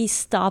that we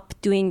stop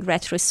doing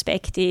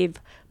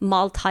retrospective,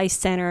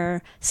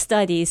 multi-center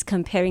studies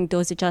comparing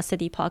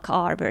dose-adjusted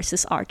EPOCH-R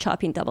versus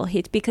R-CHOP in double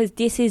hit, because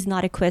this is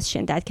not a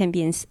question that can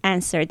be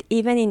answered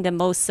even in the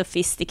most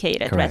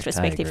sophisticated Correct. I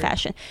retrospective agree.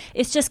 fashion.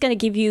 It's just going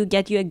to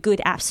get you a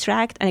good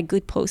abstract and a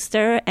good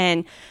poster,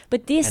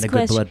 but this And a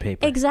good question, blood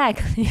paper.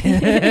 exactly.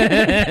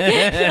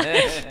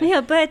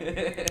 Yeah, but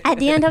at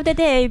the end of the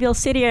day, we'll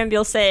sit here and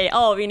we'll say,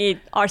 "Oh, we need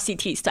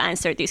RCTs to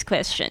answer this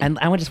question." And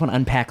I just want to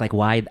unpack like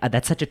why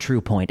that's such a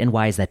true point, and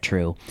why is that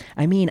true?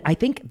 I mean, I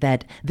think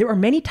that there are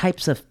many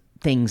types of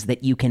things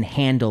that you can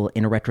handle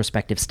in a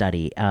retrospective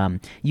study.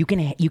 You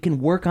can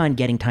work on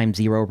getting time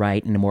zero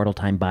right and immortal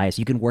time bias.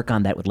 You can work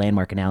on that with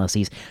landmark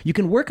analyses. You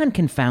can work on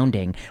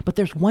confounding, but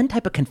there's one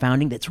type of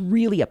confounding that's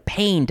really a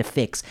pain to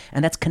fix,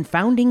 and that's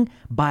confounding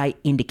by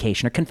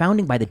indication, or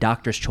confounding by the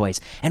doctor's choice.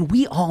 And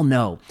we all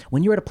know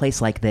when you're at a place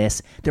like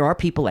this, there are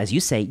people, as you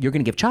say, you're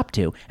going to give CHOP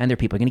to, and there are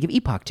people you're going to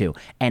give EPOCH to.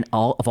 And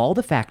all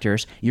the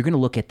factors, you're going to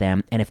look at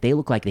them, and if they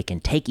look like they can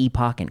take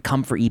EPOCH and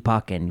come for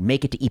EPOCH and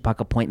make it to EPOCH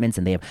appointments,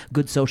 and they have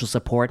good social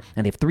support,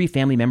 and they have 3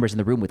 family members in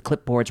the room with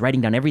clipboards writing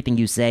down everything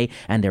you say,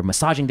 and they're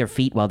massaging their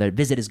feet while their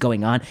visit is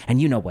going on,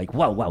 and like,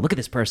 wow, look at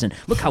this person,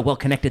 look how well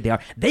connected they are,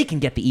 they can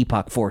get the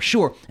EPOCH for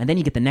sure. And then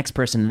you get the next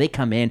person, and they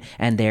come in,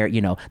 and they're,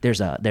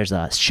 there's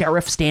a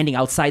sheriff standing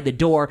outside the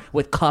door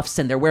with cuffs,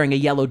 and they're wearing a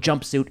yellow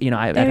jumpsuit.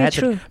 I've had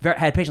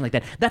a patient like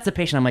that. That's a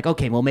patient I'm like,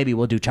 okay, well, maybe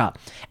we'll do CHOP.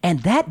 And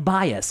that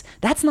bias,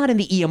 that's not in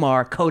the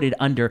EMR coded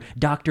under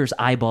doctor's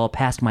eyeball,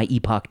 passed my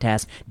EPOCH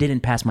test,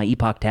 didn't pass my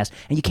EPOCH test.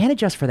 And you can't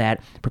adjust for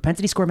that.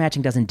 Propensity score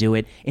matching doesn't do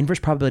it. Inverse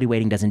probability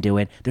weighting doesn't do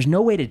it. There's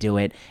no way to do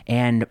it.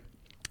 And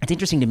it's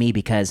interesting to me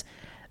because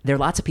there are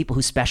lots of people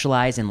who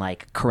specialize in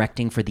like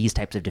correcting for these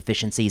types of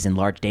deficiencies in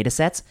large data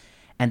sets.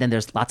 And then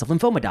there's lots of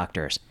lymphoma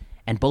doctors,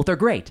 and both are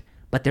great.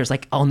 But there's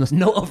like almost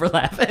no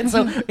overlap. And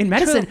so in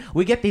medicine,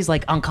 we get these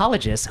like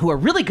oncologists who are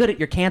really good at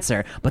your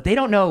cancer, but they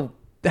don't know,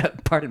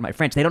 pardon my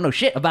French, they don't know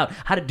shit about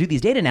how to do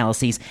these data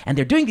analyses, and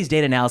they're doing these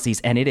data analyses,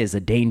 and it is a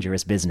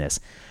dangerous business.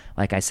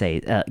 Like I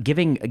say,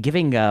 giving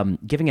an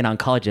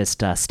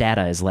oncologist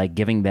stata is like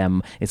giving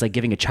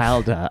a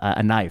child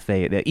a knife.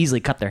 They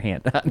easily cut their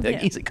hand. They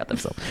easily cut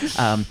themselves.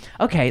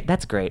 Okay,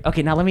 that's great.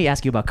 Okay, now let me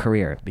ask you about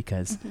career,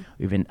 because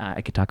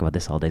I could talk about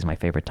this all day. It's my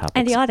favorite topic.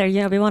 And the other,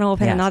 we want to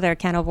open Yes. another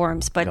can of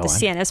worms, but Go the on.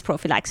 CNS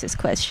prophylaxis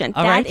question.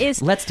 All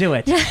right, let's do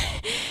it.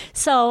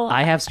 So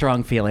I have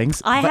strong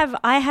feelings.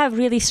 I have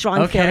really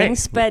strong Okay.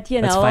 feelings, but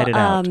Let's fight it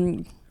out.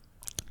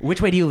 Which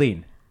way do you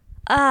lean?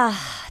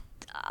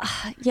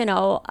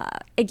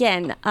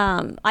 Again,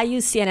 I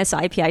use CNS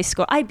IPI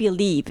score. I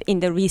believe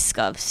in the risk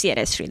of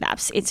CNS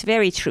relapse. It's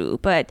very true,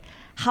 but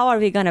how are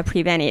we going to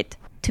prevent it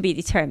to be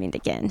determined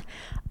again?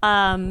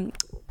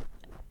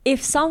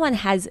 If someone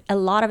has a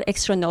lot of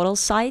extranodal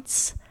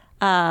sites,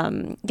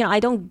 I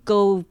don't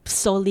go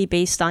solely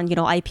based on,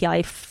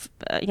 IPI,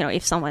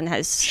 if someone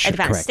has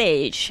advanced correct.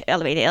 stage,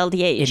 elevated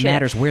LDH. It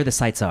matters where the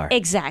sites are.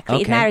 Exactly.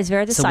 It Okay. matters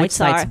where the so sites which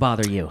sites are.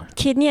 bother you?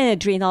 Kidney and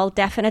adrenal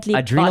definitely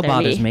Adrenal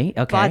bother bothers me.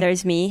 Okay.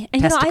 Bothers me.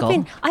 And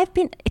Testicle. I've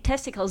been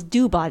testicles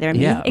do bother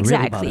me. Yeah, really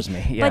exactly. bothers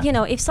me. Yeah.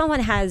 But if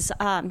someone has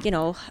I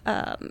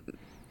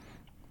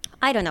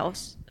don't know,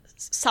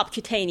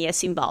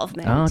 subcutaneous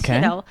involvement, Oh, okay.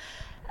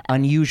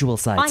 Unusual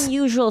sites.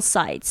 unusual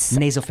sites.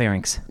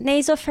 Nasopharynx.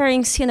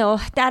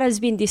 Nasopharynx, that has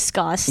been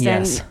discussed.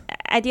 Yes. And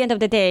at the end of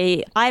the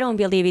day, I don't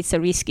believe it's a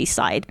risky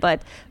side,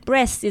 but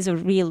breast is a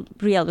real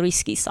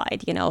risky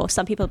side.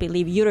 Some people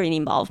believe uterine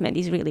involvement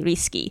is really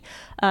risky.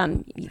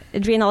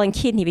 Adrenal and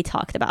kidney we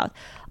talked about.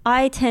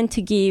 I tend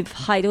to give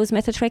high-dose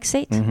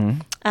methotrexate,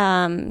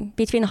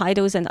 between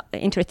high-dose and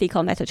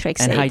intrathecal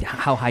methotrexate. And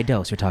how high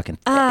dose you're talking?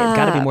 It's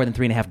got to be more than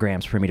 3.5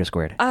 grams per meter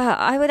squared.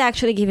 I would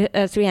actually give it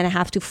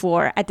 3.5 to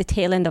 4 at the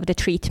tail end of the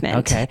treatment.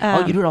 Okay.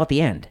 You do it all at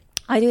the end.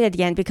 I do it at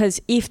the end because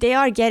if they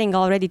are getting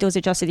already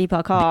dose-adjusted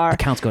EPOCH-R,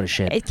 Accounts go to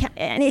shit.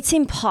 and it's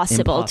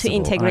impossible to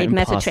integrate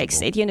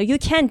methotrexate. You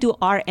can do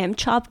RM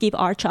CHOP, give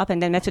R CHOP,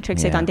 and then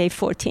methotrexate on day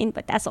 14,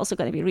 but that's also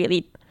going to be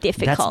really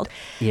difficult.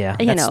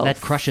 That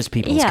crushes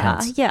people's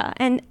counts. Yeah,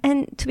 and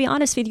to be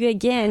honest with you,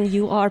 again,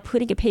 you are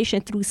putting a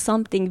patient through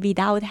something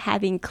without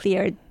having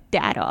cleared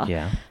data.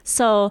 Yeah.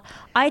 So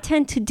I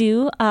tend to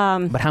do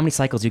But how many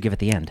cycles do you give at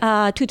the end?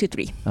 2 to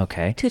 3.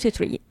 Okay. 2 to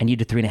 3. And you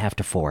do 3.5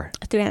 to 4.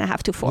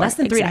 3.5 to 4. Less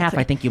than 3.5, exactly.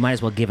 I think you might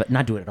as well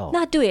not do it at all.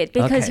 Not do it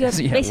because Okay. you're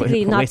So, yeah,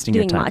 basically we're not wasting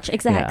your doing time. much.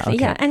 Exactly.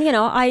 Yeah, okay. And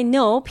I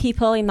know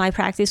people in my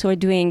practice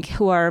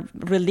who are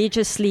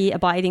religiously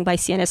abiding by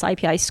CNS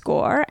IPI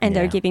score, and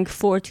they're Yeah. giving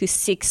 4 to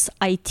 6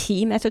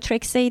 IT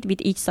methotrexate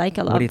with each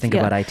cycle. What do you think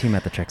about IT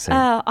methotrexate?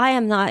 I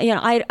am not.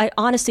 I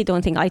honestly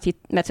don't think IT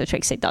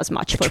methotrexate does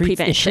much for It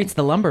prevention. treats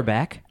the lumbar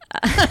back.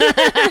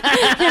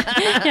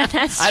 Yeah,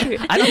 that's true.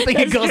 I don't think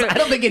it That's goes. true. I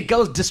don't think it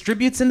goes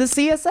distributes in the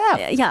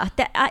CSF. Yeah,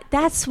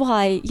 that's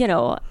why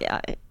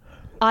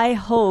I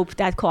hope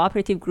that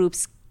cooperative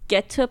groups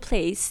get to a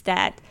place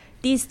that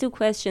these two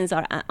questions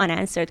are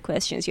unanswered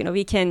questions.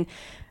 We can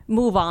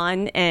move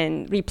on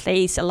and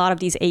replace a lot of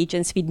these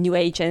agents with new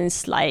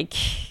agents like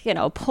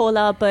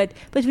Pola, but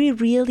we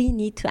really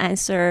need to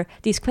answer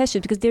these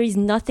questions because there is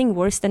nothing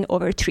worse than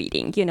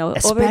overtreating.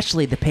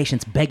 Especially the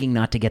patients begging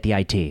not to get the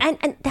IT. And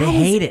they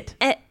hate it.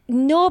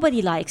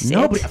 Nobody likes it.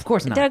 Nobody, of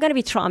course not. They're going to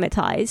be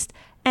traumatized.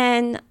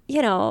 And,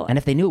 And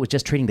if they knew it was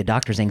just treating the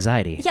doctor's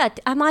anxiety. Yeah,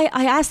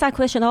 I ask that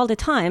question all the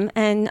time.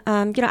 And,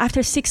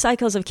 after 6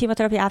 cycles of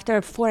chemotherapy, after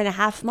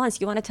 4.5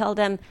 months, you want to tell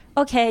them,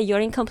 okay,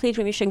 you're in complete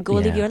remission, go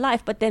live Yeah. your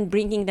life. But then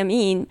bringing them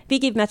in, we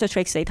give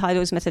methotrexate,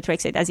 high-dose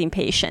methotrexate as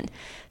inpatient.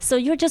 So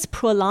you're just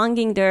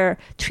prolonging their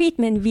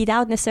treatment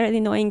without necessarily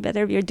knowing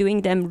whether we're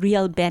doing them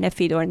real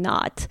benefit or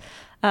not.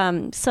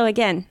 So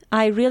again,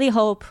 I really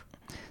hope...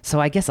 So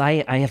I guess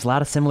I have a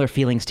lot of similar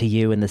feelings to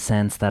you in the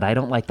sense that I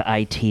don't like the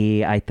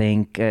IT. I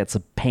think it's a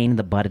pain in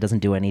the butt. It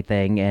doesn't do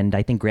anything. And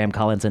I think Graham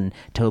Collins and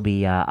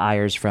Toby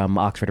Ayers from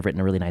Oxford have written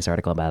a really nice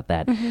article about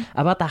that. Mm-hmm.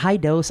 About the high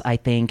dose, I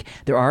think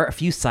there are a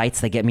few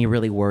sites that get me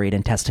really worried,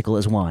 and testicle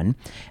is one.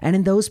 And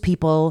in those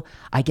people,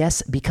 I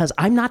guess because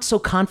I'm not so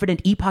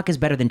confident EPOC is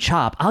better than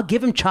CHOP, I'll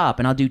give him CHOP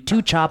and I'll do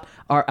 2 CHOP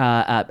or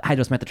high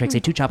dose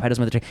methotrexate, 2 CHOP, high dose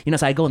methotrexate.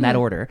 So I go in that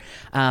order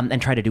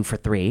and try to do for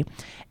 3.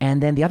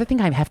 And then the other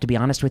thing I have to be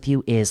honest with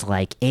you is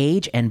like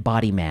age and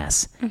body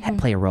mass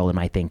play a role in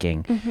my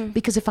thinking.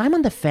 Because if I'm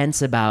on the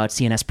fence about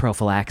CNS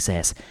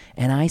prophylaxis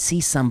and I see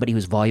somebody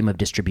whose volume of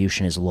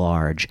distribution is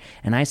large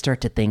and I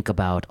start to think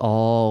about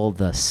all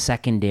the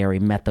secondary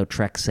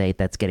methotrexate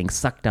that's getting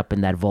sucked up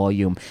in that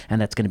volume and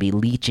that's going to be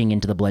leaching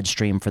into the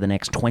bloodstream for the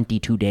next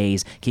 22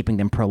 days, keeping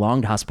them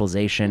prolonged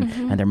hospitalization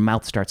and their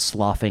mouth starts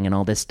sloughing and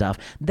all this stuff,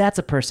 that's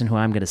a person who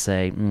I'm going to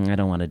say, I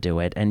don't want to do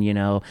it. And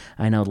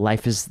I know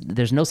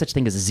there's no such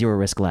thing as a zero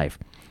risk life.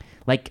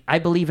 Like, I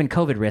believe in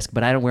COVID risk,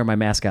 but I don't wear my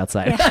mask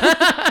outside. Yeah.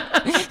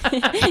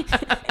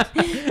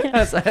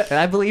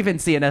 I believe in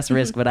CNS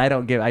risk, but I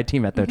don't give IT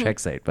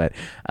methotrexate. But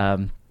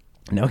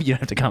no, you don't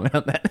have to comment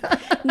on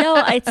that.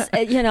 No, it's,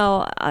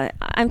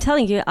 I'm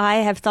telling you, I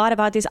have thought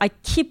about this. I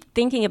keep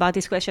thinking about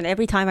this question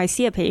every time I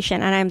see a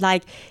patient. And I'm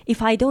like,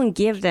 if I don't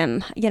give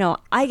them,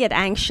 I get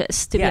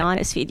anxious, to be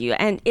honest with you.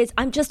 And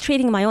I'm just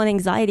treating my own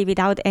anxiety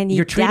without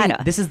any data.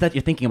 This is that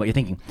you're thinking about. You're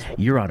thinking,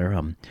 Your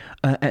Honor,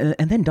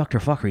 and then Dr.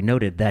 Fakhri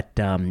noted that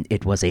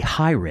it was a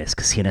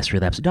high-risk CNS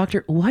relapse.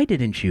 Doctor, why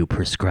didn't you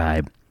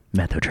prescribe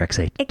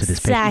methotrexate to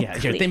this patient? Yeah,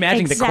 you're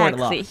imagining the court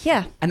law.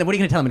 Yeah. And then what are you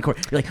going to tell them in court?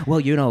 You're like,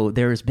 well,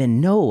 there's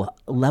been no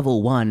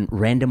level 1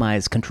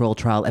 randomized control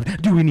trial.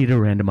 Do we need a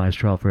randomized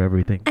trial for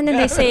everything? And then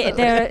they say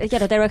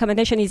their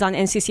recommendation is on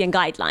NCCN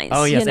guidelines.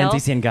 Oh, yes,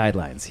 NCCN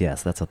guidelines.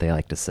 Yes, that's what they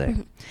like to say.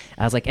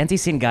 I was like,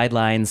 NCCN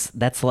guidelines,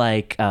 that's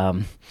like...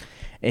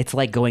 it's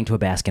like going to a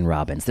Baskin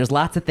Robbins. There's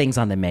lots of things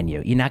on the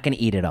menu. You're not going to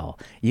eat it all.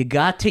 You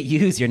got to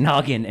use your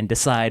noggin and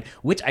decide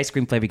which ice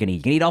cream flavor you're going to eat.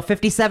 You can eat all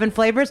 57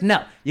 flavors?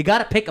 No. You got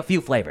to pick a few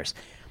flavors.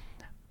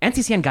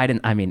 NCCN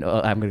guidance, I'm going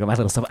to go my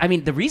little stuff.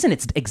 The reason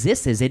it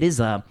exists is it is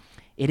a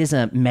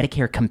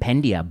Medicare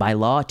compendia. By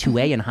law,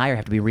 2A and higher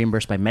have to be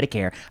reimbursed by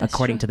Medicare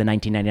according to the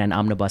 1999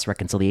 Omnibus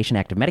Reconciliation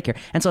Act of Medicare.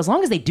 And so as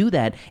long as they do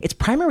that, its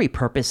primary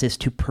purpose is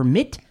to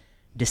permit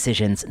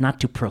decisions, not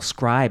to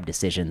prescribe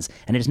decisions.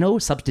 And it is no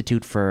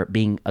substitute for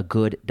being a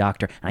good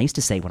doctor. And I used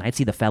to say when I'd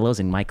see the fellows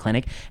in my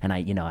clinic and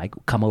I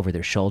come over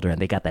their shoulder and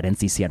they got that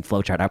NCCN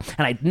flowchart out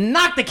and I'd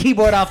knock the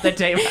keyboard off the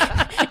table.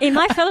 In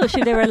my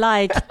fellowship, they were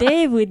like,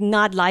 they would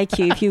not like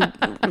you if you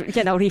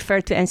refer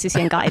to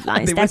NCCN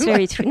guidelines. That's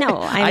very true. No,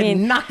 I'd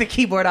knock the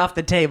keyboard off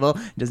the table,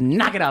 just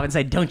knock it off and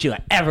say, don't you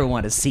ever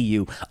want to see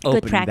you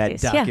opening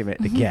that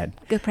document again.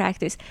 Good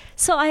practice.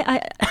 So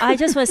I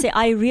just want to say,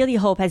 I really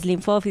hope as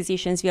lymphoma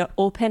physicians, we are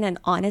open and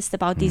honest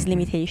about these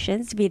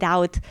limitations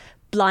without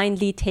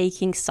blindly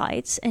taking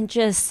sides and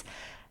just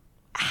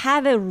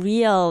have a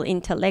real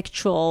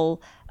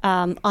intellectual,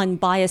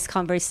 unbiased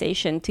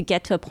conversation to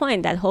get to a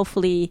point that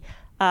hopefully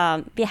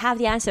we have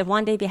the answer.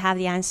 One day we have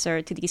the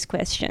answer to these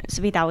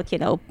questions without,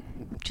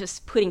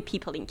 just putting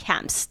people in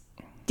camps.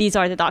 These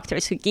are the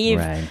doctors who give,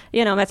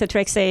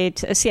 methotrexate,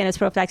 CNS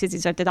prophylaxis.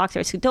 These are the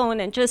doctors who don't.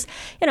 And just,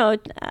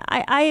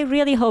 I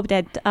really hope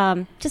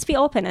that just be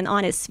open and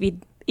honest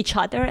with each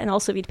other and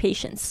also with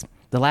patients.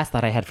 The last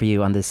thought I had for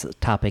you on this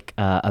topic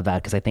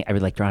because I think I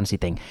really like your honesty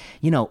thing.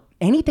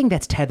 Anything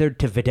that's tethered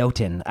to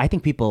vedotin, I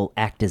think people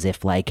act as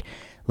if like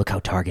Look how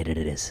targeted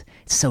it is.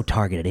 It's so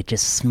targeted. It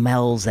just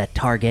smells that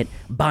target,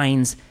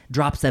 binds,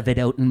 drops that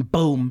vedotin,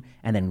 boom,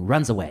 and then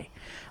runs away.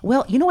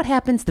 Well, you know what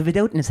happens? The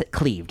vedotin is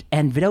cleaved,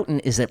 and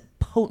vedotin is a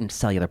potent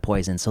cellular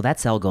poison, so that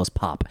cell goes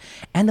pop.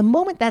 And the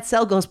moment that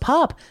cell goes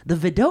pop, the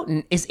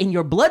vedotin is in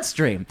your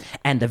bloodstream,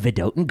 and the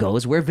vedotin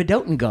goes where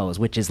vedotin goes,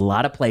 which is a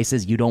lot of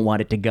places you don't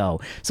want it to go.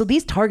 So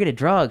these targeted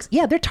drugs,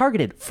 yeah, they're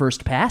targeted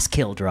first pass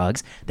kill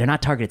drugs. They're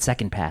not targeted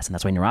second pass, and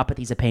that's why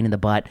neuropathy is a pain in the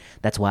butt.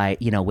 That's why,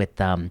 with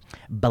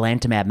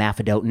belantamab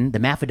mafodotin, the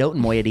mafodotin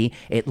moiety,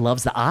 it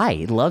loves the eye.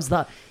 It loves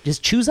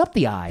just chews up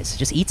the eyes,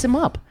 just eats them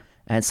up.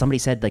 And somebody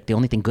said, like, the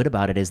only thing good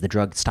about it is the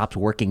drug stops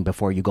working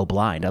before you go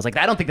blind. I was like,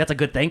 I don't think that's a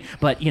good thing,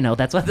 but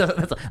that's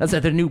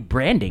the new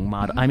branding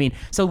model. I mean,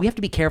 so we have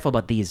to be careful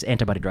about these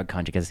antibody drug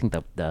conjugates. I think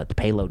the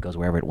payload goes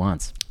wherever it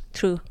wants.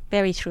 True,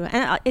 very true.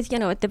 And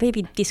the way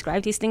we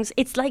describe these things,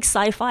 it's like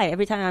sci-fi.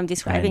 Every time I'm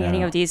describing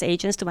any of these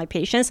agents to my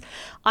patients,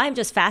 I'm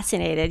just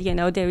fascinated.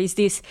 There is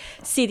this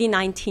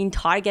CD19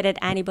 targeted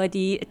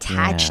antibody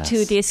attached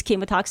to this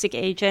chemotoxic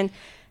agent,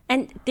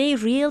 and they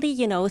really,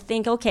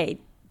 think, okay,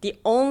 the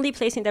only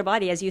place in their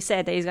body, as you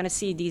said, that is going to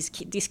see this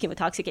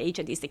chemotoxic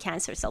agent is the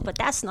cancer cell. But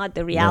that's not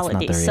the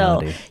reality. That's not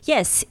the reality. So,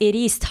 yes, it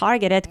is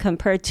targeted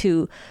compared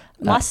to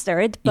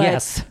mustard. But,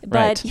 yes,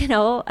 right.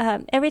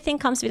 Everything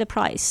comes with a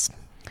price.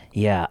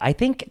 Yeah, I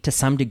think to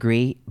some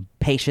degree,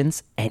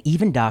 patients and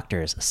even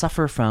doctors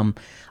suffer from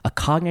a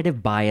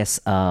cognitive bias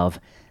of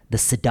the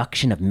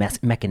seduction of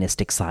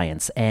mechanistic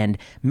science. And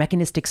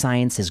mechanistic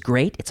science is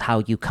great. It's how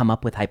you come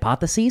up with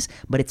hypotheses,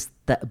 but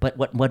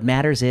what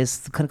matters is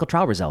the clinical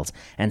trial results.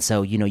 And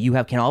so, you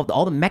have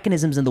all the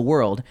mechanisms in the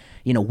world,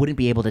 wouldn't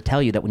be able to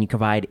tell you that when you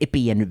provide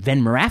IPI and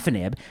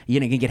venmorafenib, you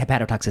can get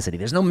hepatotoxicity.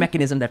 There's no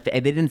mechanism that they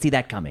didn't see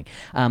that coming.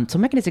 So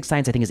mechanistic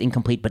science, I think, is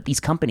incomplete, but these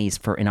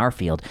companies in our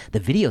field, the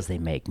videos they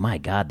make, my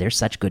God, they're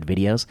such good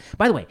videos.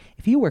 By the way,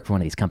 if you work for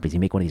one of these companies, you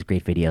make one of these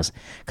great videos,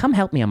 come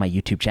help me on my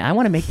YouTube channel. I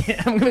want to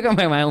I'm going to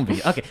make my own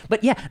video. Okay.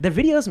 But yeah, the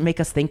videos make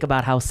us think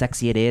about how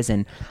sexy it is.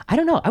 And I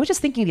don't know, I was just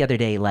thinking the other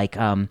day, like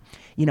when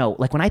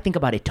I think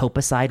about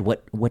etoposide,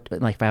 what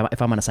like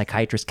if I'm on a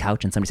psychiatrist's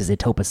couch and somebody says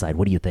etoposide,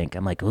 what do you think?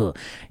 I'm like, oh,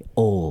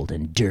 old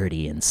and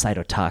dirty and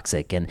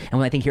cytotoxic. And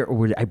when I think here,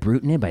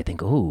 ibrutinib, I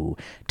think, oh,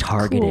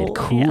 targeted,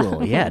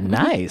 cool. Yeah,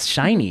 nice,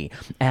 shiny.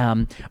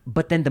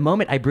 But then the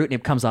moment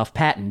ibrutinib comes off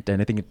patent,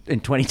 and I think in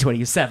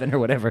 2027 or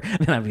whatever,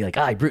 then I'll be like,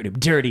 ibrutinib,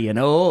 dirty and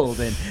old,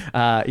 and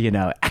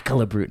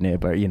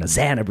acalabrutinib or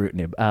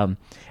zanubrutinib.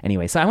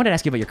 Anyway, so I wanted to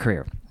ask you about your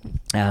career.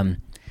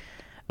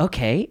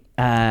 Okay.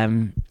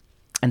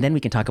 And then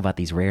we can talk about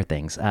these rare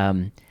things.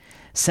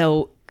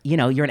 So,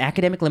 you're an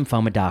academic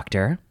lymphoma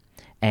doctor,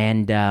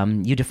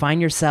 and you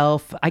define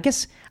yourself, I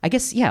guess,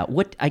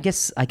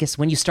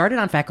 when you started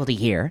on faculty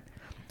here,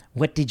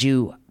 what did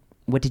you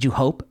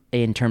hope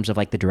in terms of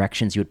like the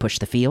directions you would push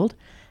the field?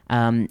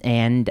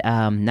 And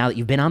now that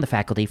you've been on the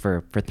faculty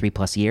for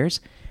 3+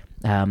 years,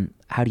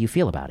 how do you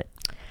feel about it?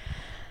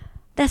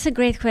 That's a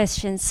great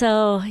question.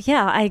 So,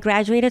 yeah, I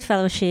graduated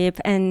fellowship,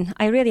 and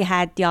I really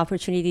had the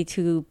opportunity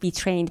to be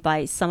trained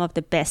by some of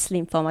the best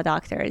lymphoma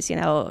doctors.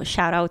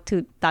 Shout out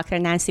to Dr.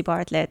 Nancy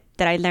Bartlett,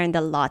 that I learned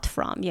a lot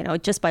from,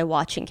 just by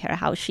watching her,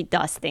 how she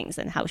does things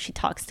and how she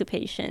talks to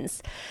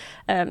patients.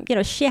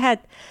 She had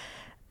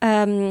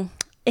a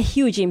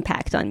huge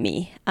impact on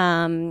me.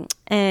 And,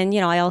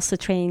 I also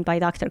trained by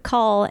Dr.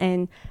 Call,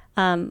 and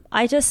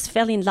I just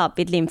fell in love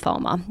with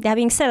lymphoma. That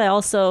being said,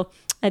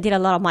 I did a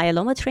lot of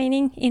myeloma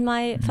training in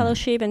my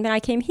fellowship. And when I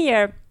came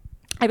here,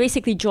 I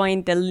basically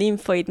joined the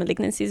lymphoid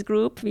malignancies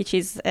group, which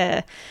is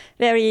a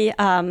very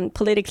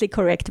politically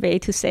correct way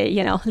to say,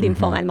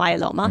 lymphoma and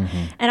myeloma.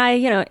 And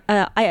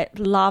I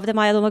love the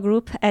myeloma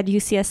group at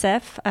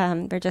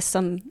UCSF. They're just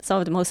some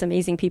of the most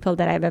amazing people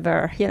that I've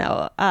ever,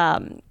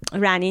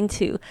 ran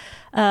into.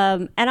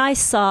 And I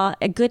saw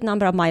a good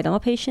number of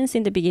myeloma patients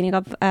in the beginning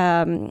of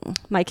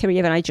my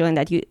career when I joined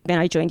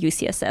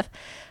UCSF.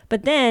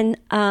 But then,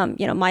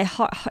 my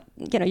heart,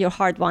 your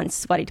heart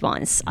wants what it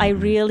wants. I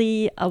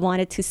really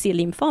wanted to see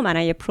lymphoma, and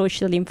I approached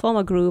the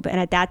lymphoma group. And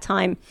at that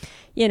time,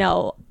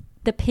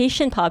 the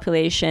patient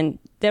population,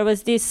 there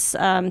was this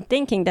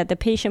thinking that the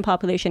patient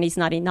population is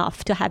not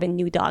enough to have a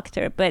new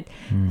doctor. But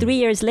 3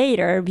 years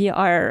later, the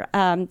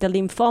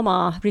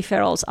lymphoma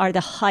referrals are the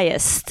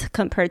highest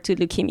compared to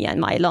leukemia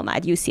and myeloma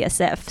at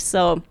UCSF.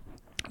 So,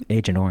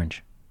 Agent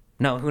Orange.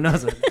 No, who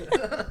knows?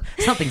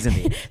 Something's in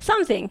the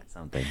Something,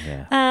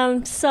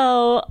 yeah.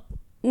 So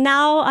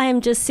now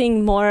I'm just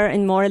seeing more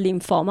and more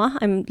lymphoma.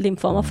 I'm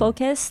lymphoma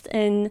focused,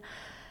 and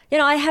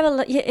I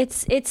have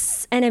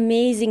it's an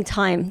amazing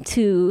time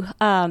to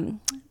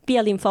be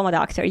a lymphoma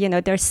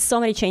doctor. There's so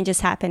many changes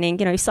happening.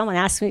 If someone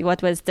asks me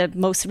what was the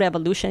most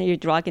revolutionary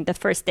drug in the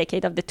first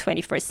decade of the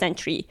 21st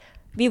century,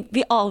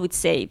 we all would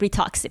say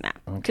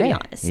rituximab, to be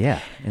honest.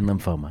 Yeah, in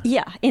lymphoma.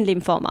 Yeah, in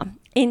lymphoma.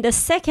 In the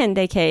second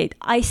decade,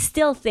 I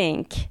still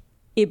think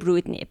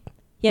ibrutinib,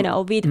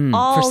 with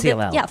all for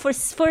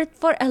CLL.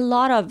 for a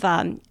lot of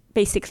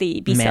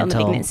basically B-cell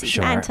malignancies.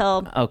 Sure.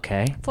 Mantle.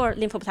 Okay. For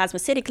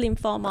lymphoplasmacytic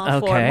lymphoma,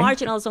 for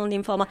marginal zone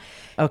lymphoma.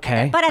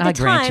 Okay. But at the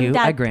time,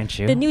 I grant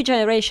you. The new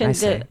generation,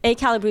 the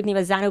acalabrutinib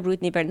and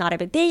zanubrutinib and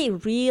narabe, they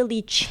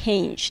really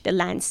changed the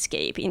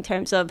landscape in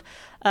terms of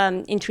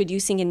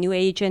introducing a new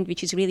agent,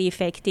 which is really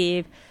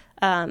effective.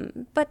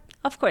 But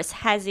of course,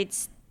 has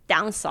its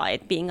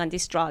downside being on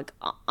this drug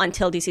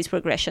until disease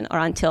progression or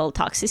until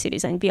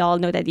toxicities. And we all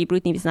know that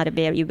ibrutinib is not a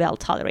very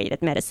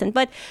well-tolerated medicine,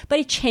 but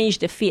it changed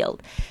the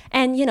field.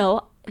 And,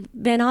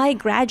 when I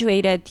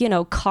graduated,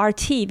 CAR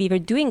T, we were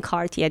doing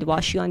CAR T at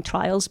WashU on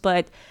trials,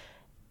 but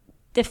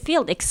the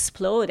field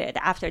exploded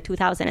after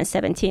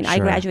 2017. Sure. I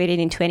graduated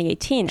in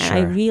 2018, and Sure. I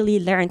really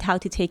learned how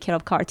to take care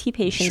of CAR T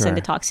patients and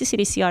the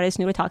toxicity, CRS,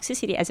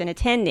 neurotoxicity as an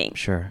attending.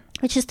 Sure.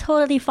 Which is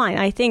totally fine.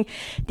 I think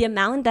the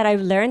amount that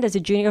I've learned as a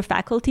junior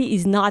faculty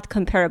is not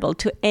comparable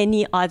to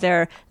any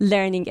other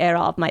learning era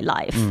of my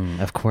life.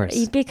 Of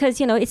course. Because,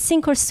 it's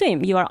sink or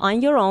swim. You are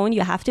on your own.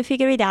 You have to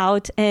figure it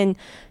out. And,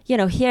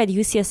 here at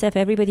UCSF,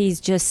 everybody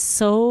is just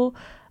so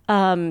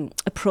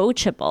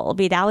approachable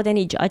without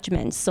any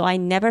judgments. So I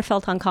never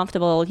felt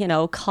uncomfortable,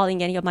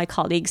 calling any of my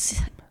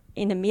colleagues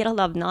in the middle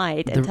of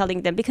night and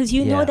telling them, because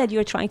you know that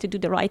you're trying to do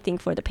the right thing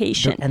for the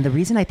patient. And the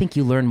reason I think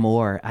you learn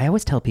more, I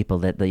always tell people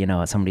that,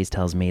 somebody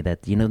tells me that,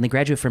 when they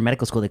graduate from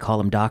medical school, they call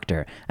them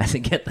doctor. I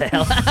said, get the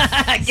hell,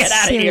 get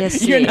out of here.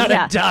 You're not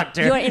a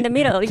doctor. You're in the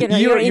middle.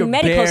 You're in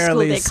medical school.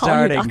 They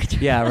call you doctor.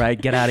 Yeah, right.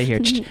 Get out of here,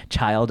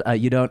 child.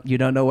 You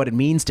don't know what it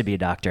means to be a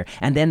doctor.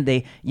 And then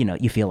they,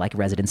 you feel like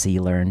residency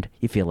you learned.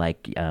 You feel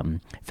like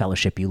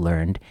fellowship you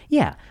learned.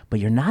 Yeah, but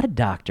you're not a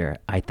doctor,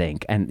 I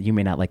think. And you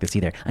may not like this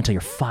either until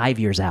you're 5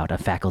 years out of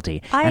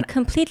faculty. I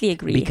completely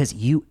agree. Because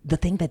the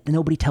thing that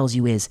nobody tells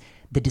you is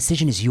the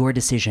decision is your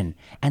decision.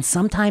 And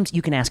sometimes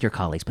you can ask your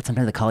colleagues, but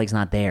sometimes the colleague's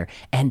not there.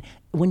 And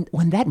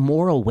when that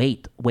moral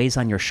weight weighs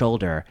on your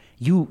shoulder,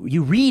 you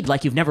read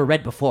like you've never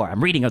read before.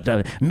 I'm reading at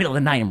the middle of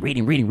the night. I'm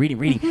reading.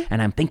 Mm-hmm.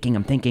 And I'm thinking.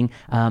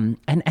 And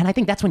I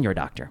think that's when you're a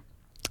doctor.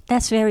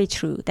 That's very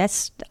true.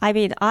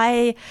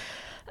 I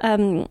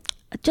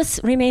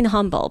just remain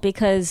humble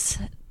because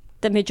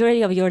the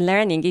majority of your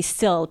learning is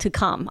still to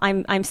come.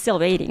 I'm still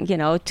waiting,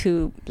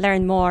 to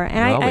learn more.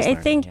 And I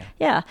think,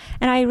 and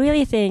I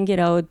really think,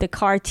 the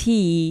CAR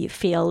T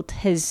field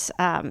is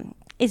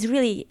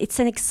really, it's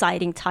an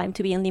exciting time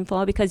to be in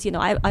lymphoma because,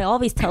 I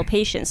always tell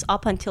patients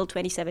up until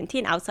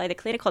 2017, outside the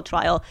clinical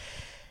trial,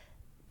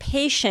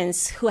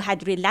 patients who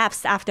had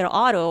relapsed after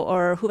auto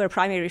or who were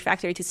primary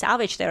refractory to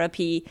salvage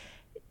therapy,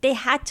 they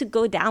had to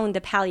go down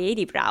the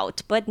palliative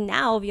route. But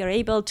now we are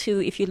able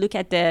to, if you look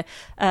at the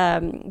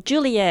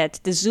Juliet,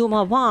 the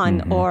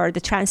Zuma-1, or the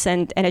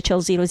Transcend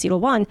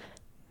NHL-001,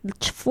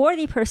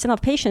 40%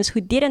 of patients who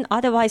didn't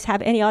otherwise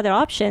have any other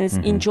options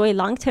enjoy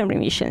long-term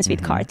remissions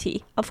with CAR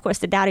T. Of course,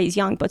 the data is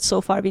young, but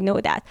so far we know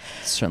that.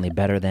 It's certainly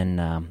better than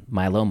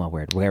myeloma,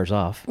 where it wears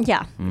off.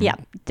 Yeah,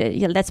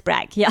 let's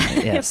brag. Yeah,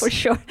 yes. For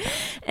sure.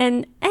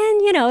 And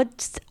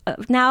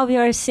now we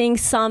are seeing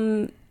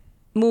some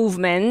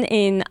movement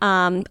in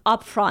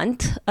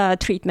upfront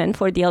treatment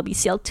for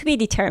DLBCL to be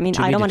determined.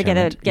 I don't want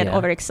to get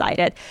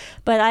overexcited,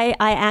 but I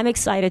am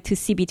excited to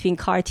see between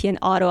CAR T and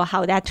auto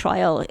how those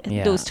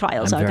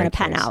trials are going to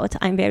pan out.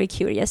 I'm very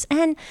curious.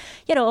 And,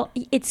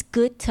 it's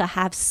good to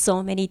have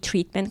so many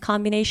treatment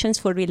combinations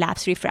for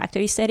relapse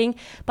refractory setting,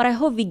 but I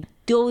hope we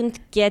don't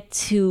get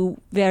to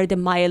where the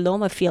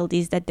myeloma field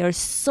is, that there's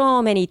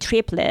so many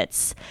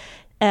triplets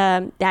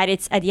that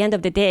it's, at the end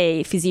of the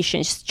day,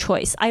 physician's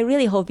choice. I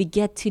really hope we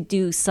get to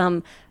do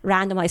some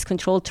randomized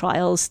control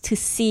trials to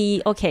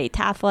see, okay,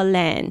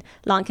 Tafa-Len,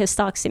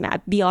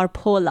 loncastuximab,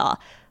 BR-POLA,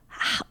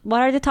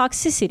 what are the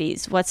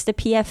toxicities? What's the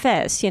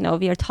PFS?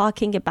 We are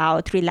talking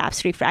about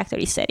relapse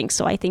refractory settings.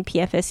 So I think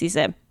PFS is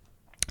a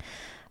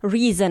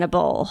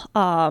reasonable,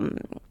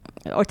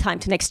 or time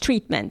to next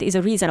treatment is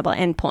a reasonable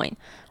endpoint.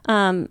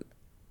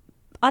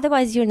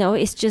 Otherwise,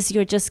 it's just,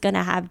 you're just going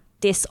to have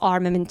this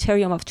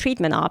armamentarium of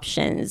treatment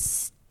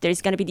options.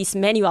 There's going to be this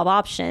menu of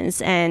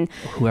options, and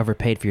whoever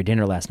paid for your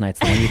dinner last night's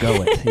the one you go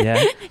with.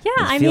 Yeah,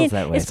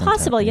 it's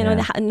possible.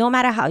 No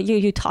matter how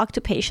you talk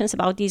to patients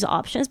about these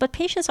options, but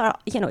patients are,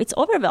 it's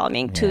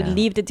overwhelming to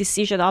leave the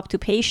decision up to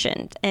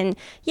patient. And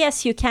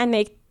yes, you can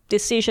make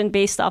decision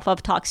based off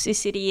of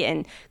toxicity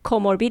and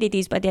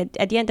comorbidities, but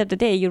at the end of the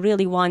day, you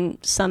really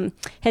want some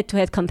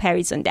head-to-head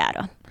comparison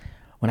data.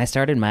 When I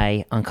started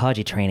my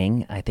oncology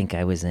training, I think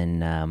I was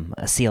in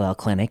a CLL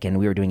clinic, and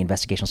we were doing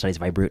investigational studies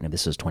of ibrutinib.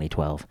 This was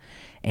 2012.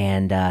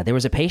 And there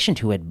was a patient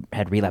who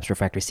had relapsed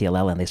refractory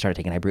CLL, and they started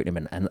taking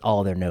ibrutinib, and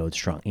all their nodes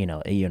shrunk,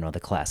 the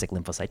classic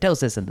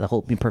lymphocytosis and the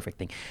whole perfect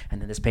thing. And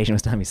then this patient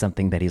was telling me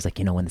something that he was like,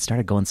 when it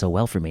started going so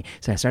well for me,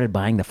 so I started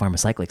buying the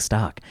pharmacyclic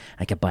stock.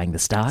 I kept buying the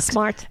stocks.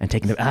 Smart. And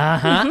taking the,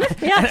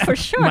 Yeah, for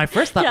sure. My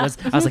first thought was,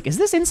 I was like, is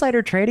this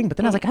insider trading? But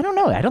then I was like, I don't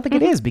know. I don't think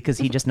it is, because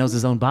he just knows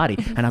his own body.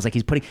 And I was like,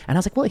 and I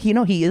was like, well,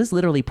 he is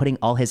literally putting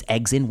all his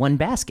eggs in one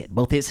basket,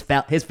 both his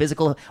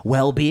physical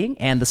well-being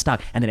and the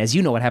stock. And then, as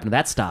you know, what happened to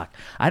that stock?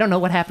 I don't know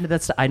what happened to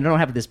that. I don't know what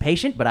happened to this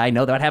patient, but I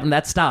know that what happened to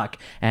that stock.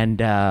 And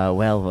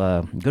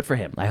good for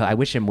him. I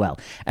wish him well.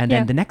 And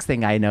then the next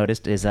thing I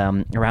noticed is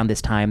around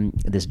this time,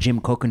 this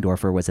Jim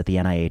Kokendorfer was at the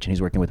NIH, and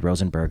he's working with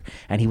Rosenberg,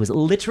 and he was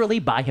literally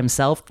by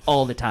himself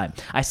all the time.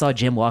 I saw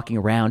Jim walking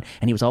around,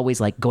 and he was always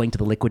like going to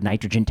the liquid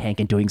nitrogen tank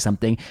and doing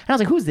something. And I was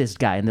like, "Who's this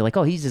guy?" And they're like,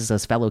 "Oh, he's just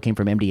this fellow came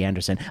from MD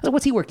Anderson." I was like,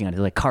 "What's he working on?"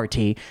 They're like, "CAR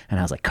T," and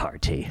I was like, "CAR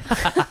T."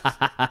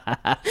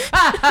 I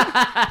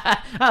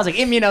was like,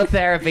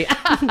 "Immunotherapy."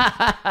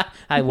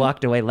 I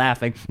walked away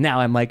laughing. Now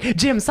I'm like,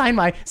 "Jim, sign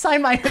my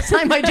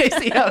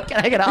JCO. Can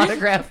I get an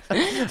autograph?"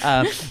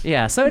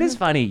 So it is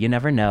funny. You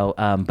never know.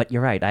 But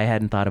you're right. I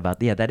hadn't thought about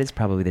that is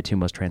probably the two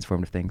most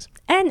transformative things.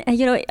 And,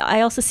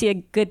 I also see a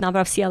good number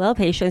of CLL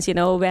patients.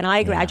 When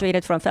I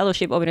graduated from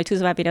fellowship,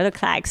 obinutuzumab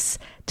venetoclax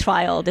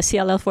trial, the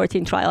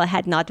CLL14 trial, I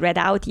had not read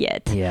out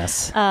yet.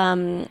 Yes.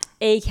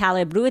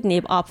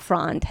 Acalabrutinib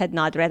upfront had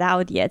not read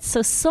out yet.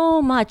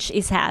 So much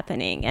is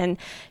happening. And,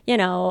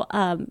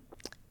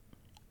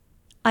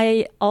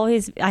 I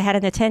had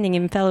an attending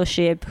in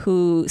fellowship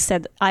who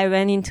said, I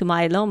went into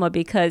myeloma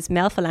because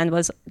melphalan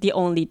was the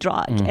only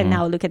drug. Mm-hmm. And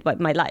now look at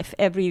my life.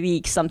 Every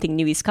week, something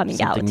new is coming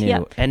out. New.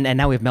 Yeah. And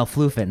now we have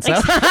melflufen. So.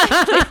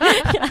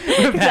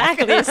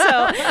 Exactly. So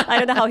I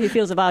don't know how he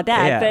feels about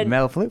that. Yeah, but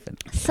melflufen.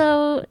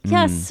 So,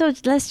 so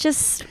let's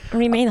just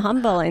remain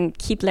humble and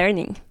keep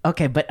learning.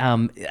 Okay, but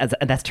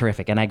that's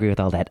terrific. And I agree with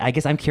all that. I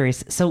guess I'm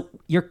curious. So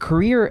your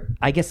career,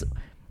 I guess...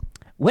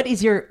 What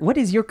is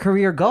your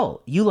career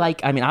goal?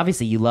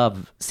 Obviously you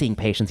love seeing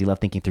patients, you love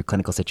thinking through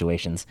clinical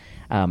situations,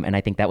 and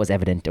I think that was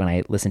evident when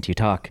I listened to you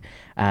talk.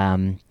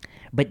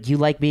 But you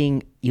like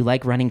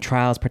running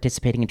trials,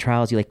 participating in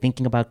trials. You like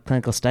thinking about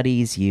clinical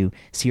studies. You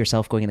see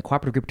yourself going in the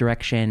cooperative group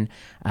direction.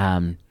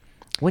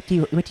 What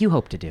do you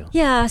hope to do?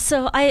 Yeah,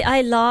 so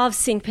I love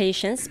seeing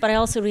patients, but I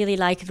also really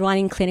like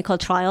running clinical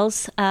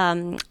trials.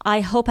 I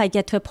hope I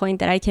get to a point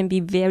that I can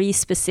be very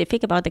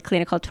specific about the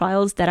clinical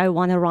trials that I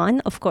want to run.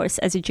 Of course,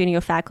 as a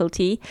junior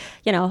faculty,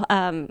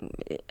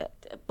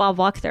 Bob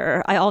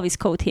Wachter, I always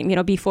quote him,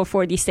 before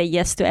 40, say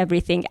yes to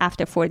everything.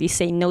 After 40,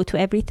 say no to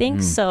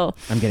everything. So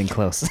I'm getting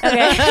close. Okay.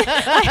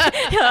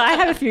 I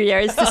have a few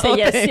years to say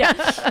yes.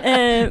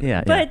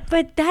 Yeah.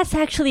 But that's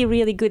actually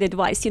really good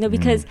advice,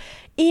 because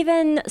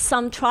even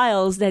some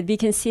trials that we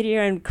can sit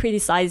here and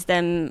criticize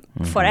them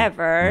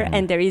forever,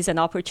 and there is an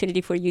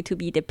opportunity for you to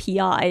be the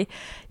PI,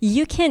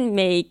 you can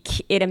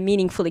make it a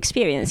meaningful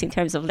experience in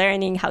terms of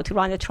learning how to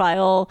run a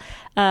trial,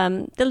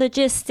 the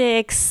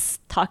logistics,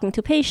 talking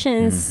to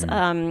patients,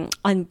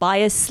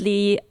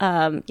 unbiasedly,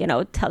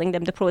 telling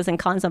them the pros and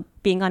cons of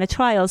being on a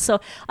trial. So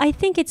I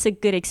think it's a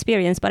good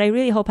experience, but I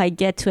really hope I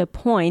get to a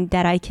point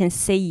that I can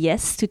say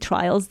yes to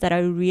trials that I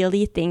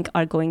really think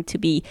are going to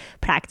be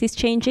practice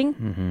changing.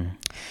 Mm-hmm.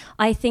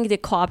 I think the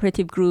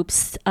cooperative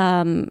groups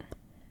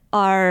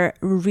are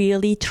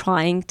really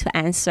trying to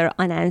answer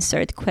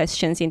unanswered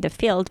questions in the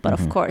field. But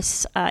of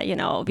course, we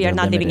are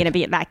not living in a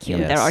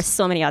vacuum. Yes. There are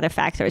so many other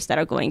factors that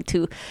are going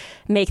to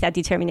make that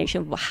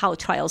determination of how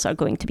trials are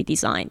going to be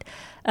designed.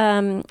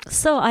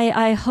 So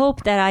I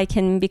hope that I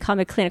can become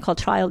a clinical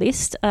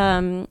trialist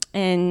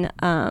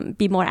and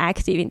be more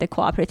active in the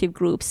cooperative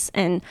groups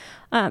and,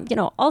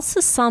 also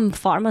some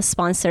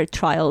pharma-sponsored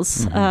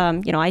trials.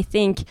 I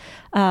think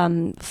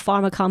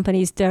pharma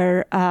companies,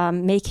 they're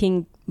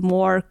making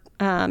more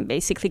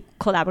basically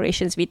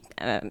collaborations with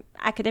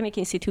academic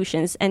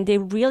institutions, and they're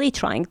really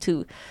trying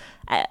to,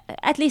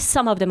 at least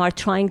some of them are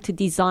trying to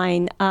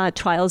design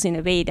trials in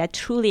a way that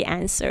truly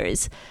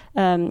answers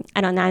an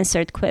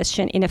unanswered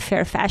question in a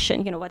fair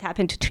fashion. What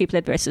happened to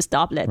triplet versus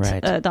doublet,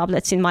 right.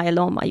 Doublets in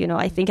myeloma.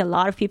 I think a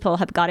lot of people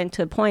have gotten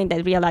to a point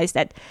that realize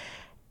that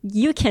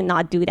you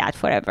cannot do that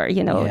forever,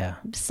 Yeah.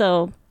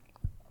 So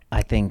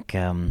I think,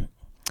 one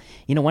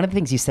of the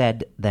things you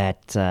said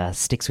that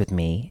sticks with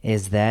me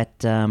is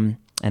that,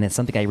 and it's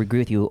something I agree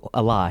with you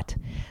a lot,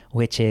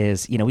 which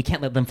is, we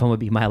can't let lymphoma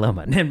be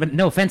myeloma. But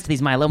no offense to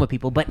these myeloma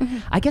people, but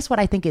I guess what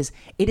I think is,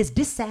 it is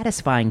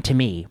dissatisfying to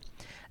me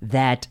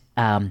that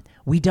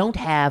we don't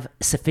have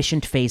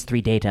sufficient phase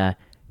 3 data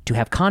to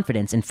have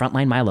confidence in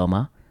frontline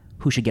myeloma,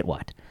 who should get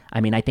what.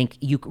 I think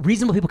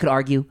reasonable people could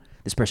argue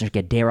this person should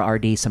get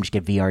DARA-RD, some should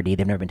get VRD.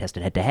 They've never been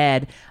tested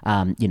head-to-head.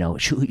 You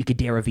could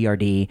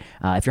DARA-VRD.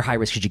 If you're high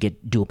risk, should you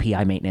get dual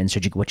PI maintenance?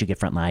 What should you get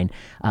frontline?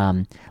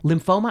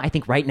 Lymphoma, I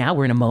think right now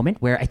we're in a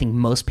moment where I think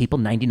most people,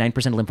 99%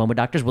 of lymphoma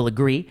doctors will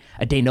agree,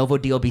 a de novo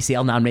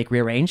DLBCL non-make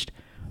rearranged,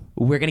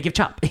 we're going to give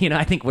CHOP.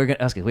 I think we're going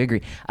to, okay, we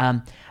agree.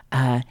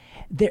 I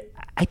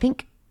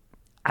think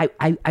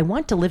I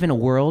want to live in a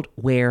world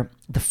where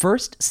the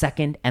first,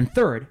 second, and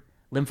third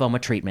lymphoma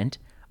treatment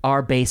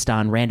are based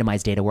on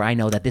randomized data where I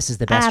know that this is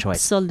the best choice.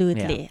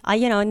 Absolutely.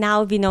 Yeah.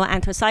 Now we know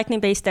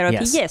anthracycline-based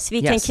therapy. Yes,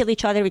 we can kill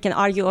each other. We can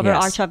argue over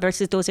R-CHOP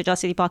versus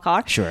dose-adjusted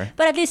EPOCH-R. Sure.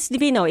 But at least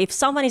we know if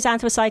someone is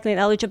anthracycline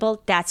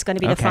eligible, that's going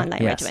to be the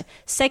frontline regimen.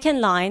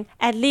 Second line,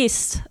 at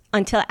least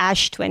until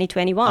ASH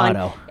 2021.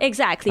 Auto.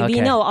 Exactly. Okay.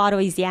 We know auto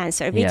is the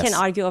answer. We Yes. can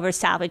argue over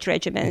salvage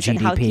regimens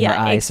GDP and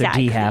how or ICE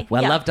exactly. or DHAP.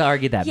 Well, I love to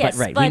argue that, Yes,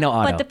 but we know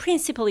auto. But the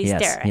principle is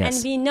Yes, there. yes.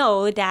 And we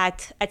know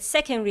that at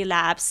second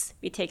relapse,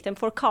 we take them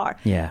for CAR.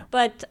 Yeah.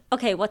 But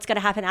okay, what's going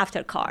to happen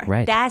after CAR?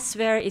 Right. That's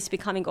where it's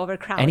becoming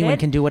overcrowded. Anyone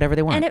can do whatever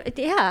they want.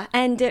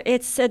 And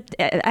it's,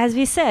 as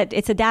we said,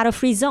 it's a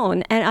data-free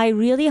zone. And I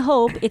really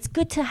hope it's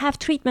good to have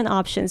treatment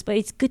options, but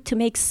it's good to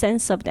make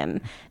sense of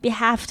them. We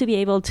have to be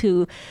able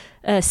to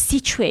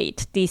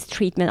situate these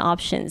treatment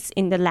options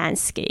in the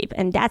landscape.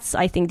 And that's,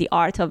 I think, the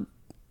art of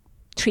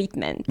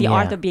treatment, the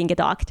art of being a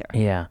doctor.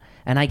 Yeah.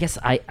 And I guess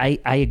I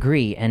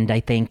agree. And I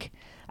think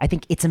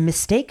it's a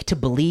mistake to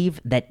believe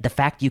that the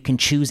fact you can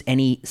choose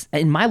any,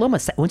 in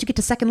myeloma, once you get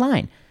to second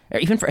line, or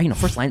even for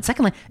first line,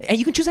 second line, and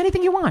you can choose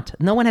anything you want.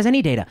 No one has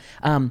any data.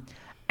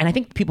 And I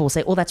think people will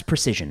say, "Oh, that's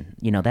precision."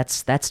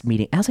 That's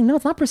meeting. I was like, "No,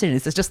 it's not precision.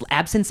 It's just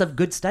absence of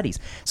good studies."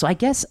 So I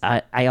guess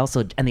I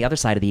also, and the other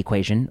side of the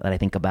equation that I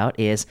think about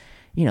is,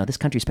 this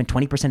country spent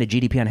 20% of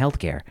GDP on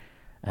healthcare.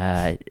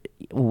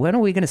 When are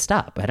we going to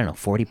stop? I don't know,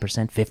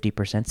 40%,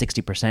 50%,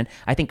 60%.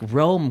 I think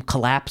Rome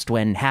collapsed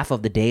when half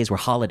of the days were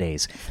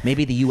holidays.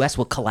 Maybe the U.S.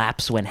 will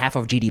collapse when half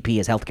of GDP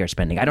is healthcare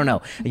spending. I don't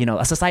know.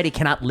 A society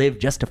cannot live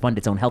just to fund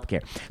its own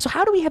healthcare. So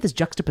how do we have this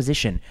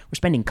juxtaposition? We're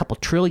spending a couple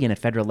trillion at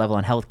federal level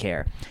on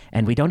healthcare,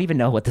 and we don't even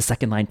know what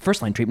the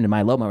first line treatment in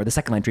myeloma or the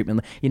second line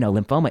treatment,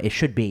 lymphoma, it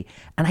should be.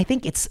 And I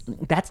think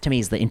that to me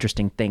is the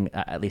interesting thing,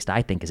 at least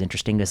I think is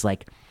interesting, is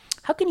like,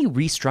 how can you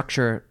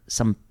restructure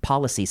some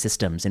policy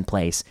systems in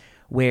place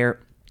where,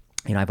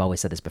 I've always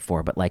said this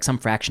before, but like some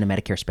fraction of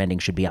Medicare spending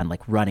should be on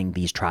like running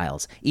these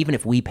trials, even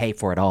if we pay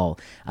for it all.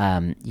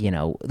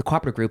 The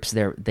cooperative groups,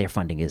 their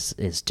funding is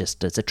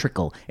just, it's a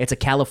trickle. It's a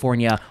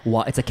California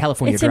It's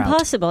drought.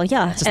 impossible.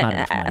 Yeah. It's just not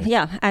enough money.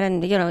 Yeah.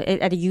 And,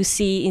 at a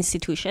UC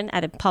institution,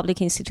 at a public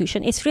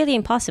institution, it's really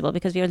impossible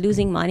because we are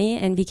losing money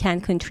and we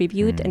can't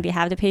contribute and we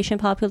have the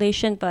patient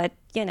population, but,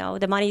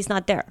 the money is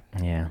not there.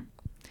 Yeah.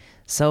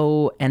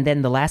 So, and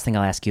then the last thing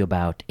I'll ask you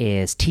about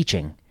is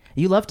teaching.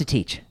 You love to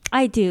teach.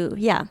 I do,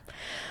 yeah.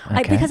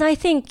 Okay. Because I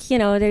think,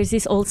 there's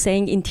this old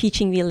saying, in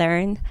teaching we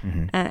learn,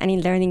 and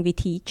in learning we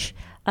teach.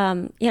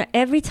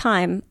 Every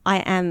time I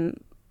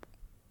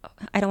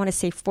don't want to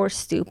say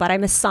forced to, but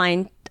I'm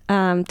assigned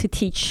to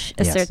teach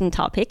a certain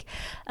topic,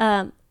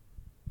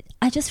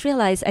 I just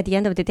realized at the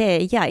end of the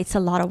day, it's a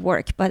lot of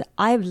work, but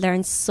I've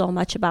learned so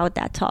much about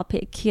that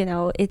topic.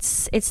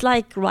 It's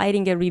like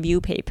writing a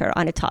review paper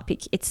on a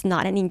topic. It's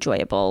not an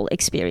enjoyable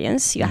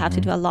experience. You have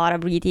to do a lot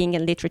of reading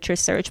and literature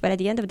search, but at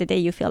the end of the day,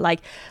 you feel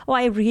like,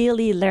 I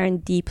really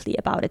learned deeply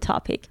about a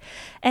topic.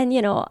 And,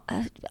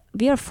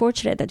 we are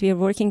fortunate that we are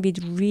working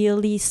with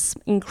really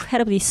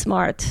incredibly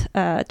smart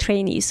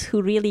trainees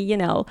who really,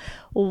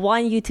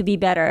 want you to be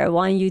better,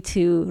 want you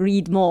to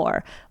read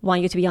more,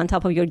 want you to be on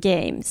top of your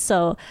game.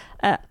 So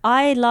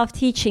I love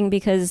teaching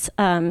because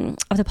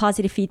of the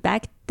positive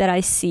feedback that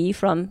I see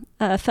from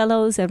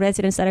fellows and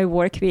residents that I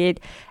work with.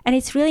 And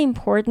it's really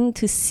important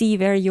to see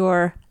where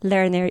your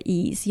learner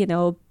is,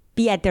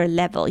 be at their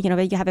level.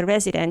 When you have a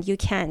resident, you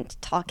can't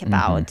talk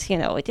about,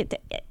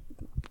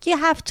 you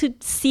have to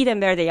see them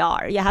where they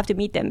are. You have to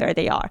meet them where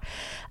they are.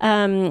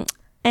 And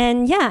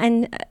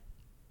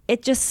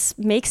it just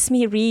makes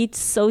me read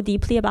so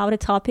deeply about a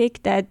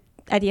topic that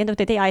at the end of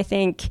the day, I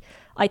think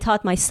I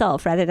taught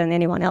myself rather than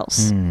anyone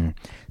else.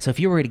 So if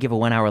you were to give a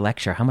 1-hour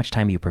lecture, how much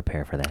time do you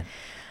prepare for that?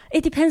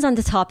 It depends on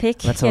the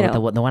topic. Let's the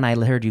one I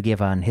heard you give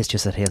on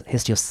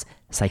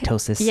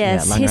histiocytosis.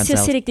 Yes,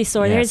 histiocytic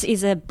disorders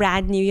is a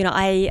brand new,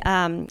 I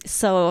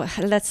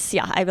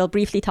will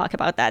briefly talk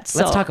about that.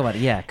 Let's talk about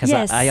it, because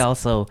I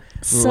also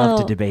love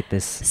to debate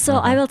this. So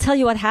I will tell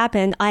you what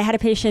happened. I had a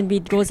patient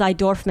with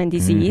Rosai-Dorfman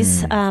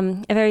disease,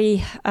 a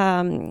very,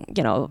 an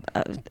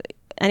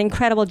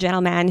incredible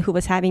gentleman who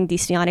was having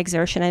dyspnea on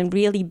exertion and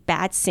really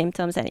bad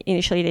symptoms. And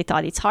initially they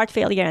thought it's heart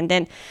failure. And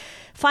then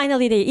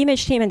finally they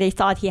imaged him and they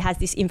thought he has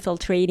this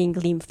infiltrating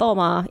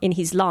lymphoma in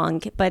his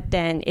lung. But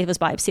then it was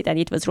biopsied and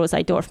it was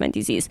Rosai-Dorfman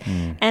disease.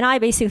 And I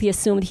basically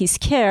assumed his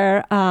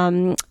care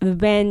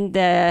when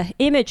the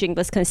imaging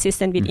was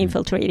consistent with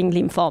infiltrating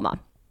lymphoma.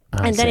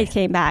 And then it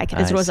came back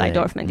as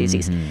Rosai-Dorfman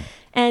disease.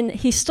 And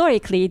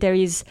historically, there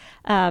is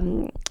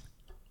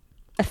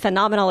a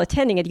phenomenal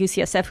attending at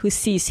UCSF who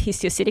sees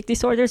histiocytic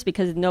disorders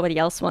because nobody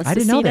else wants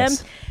to see them.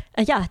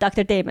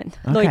 Dr. Damon,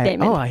 Lloyd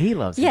Damon. Oh, he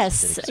loves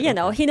Yes,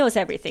 he knows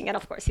everything. And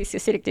of course,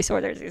 histiocytic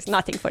disorders is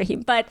nothing for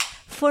him. But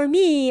for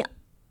me,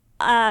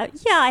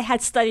 I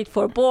had studied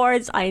for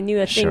boards. I knew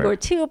a thing or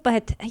two,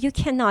 but you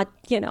cannot,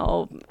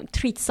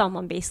 treat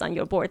someone based on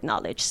your board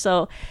knowledge.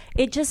 So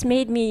it just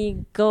made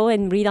me go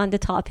and read on the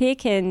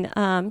topic and,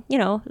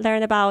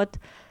 learn about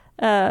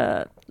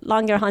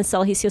Langerhans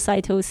cell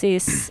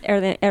histiocytosis,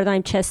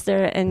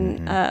 Erdheim-Chester, and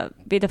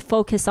with a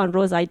focus on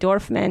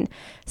Rosai-Dorfman.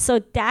 So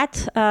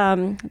that,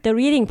 the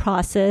reading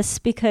process,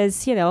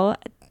 because,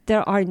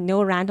 there are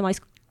no randomized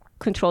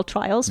controlled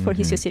trials for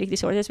histiocytic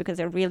disorders because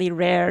they're really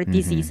rare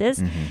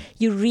diseases.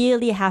 You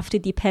really have to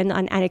depend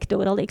on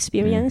anecdotal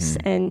experience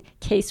and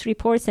case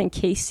reports and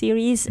case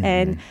series.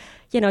 And,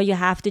 you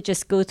have to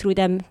just go through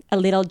them a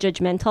little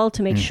judgmental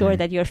to make sure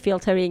that you're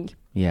filtering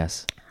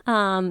Yes.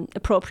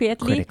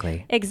 appropriately.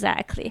 Critically.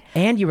 Exactly.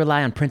 And you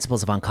rely on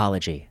principles of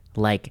oncology,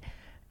 like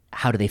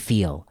how do they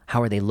feel?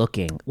 How are they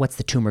looking? What's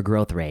the tumor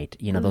growth rate?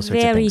 Those sorts of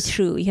Very things.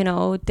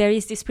 true. There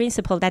is this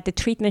principle that the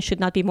treatment should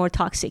not be more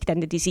toxic than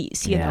the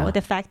disease. Yeah.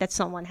 The fact that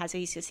someone has a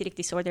histiocytic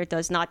disorder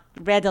does not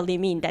readily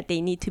mean that they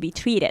need to be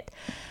treated.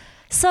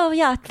 So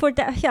for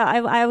that,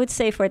 I would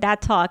say for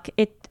that talk,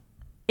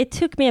 it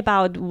took me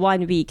about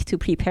 1 week to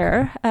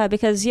prepare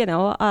because,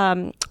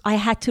 I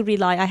had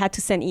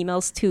to send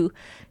emails to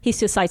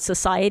Histiocyte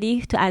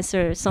Society to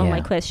answer some of my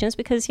questions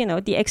because,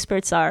 the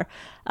experts are,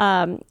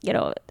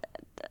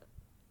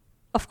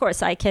 of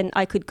course, I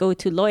could go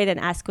to Lloyd and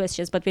ask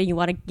questions, but when you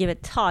want to give a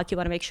talk, you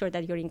want to make sure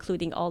that you're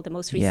including all the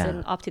most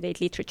recent up-to-date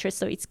literature.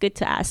 So it's good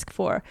to ask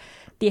for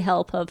the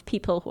help of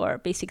people who are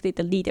basically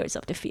the leaders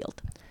of the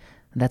field.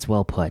 That's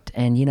well put.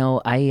 And,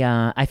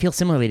 I feel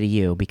similarly to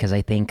you because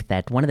I think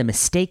that one of the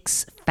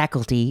mistakes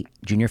faculty,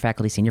 junior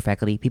faculty, senior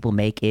faculty, people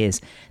make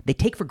is they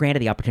take for granted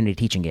the opportunity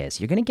teaching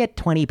is. You're going to get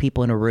 20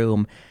 people in a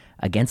room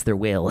against their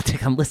will to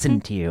come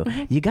listen to you.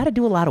 You got to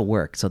do a lot of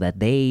work so that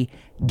they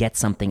get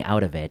something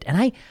out of it. And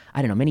I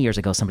don't know, many years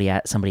ago,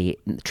 somebody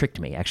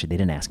tricked me. Actually, they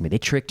didn't ask me. They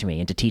tricked me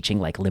into teaching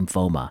like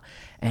lymphoma.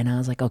 And I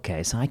was like,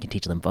 okay, so I can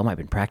teach lymphoma. I've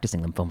been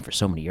practicing lymphoma for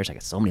so many years. I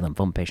got so many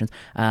lymphoma patients.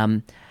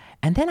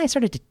 And then I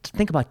started to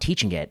think about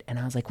teaching it. And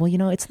I was like,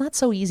 well, it's not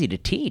so easy to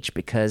teach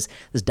because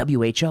this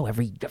WHO,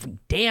 every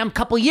damn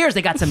couple years,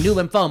 they got some new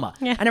lymphoma.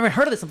 I never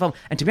heard of this lymphoma.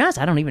 And to be honest,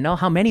 I don't even know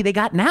how many they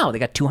got now. They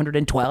got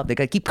 212. They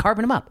got to keep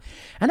carving them up.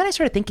 And then I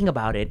started thinking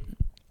about it.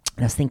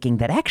 And I was thinking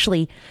that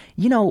actually,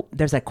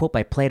 there's that quote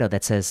by Plato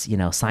that says,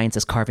 science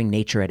is carving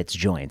nature at its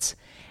joints.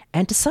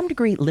 And to some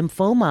degree,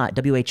 lymphoma,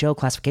 WHO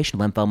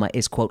classification of lymphoma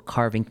is, quote,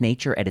 carving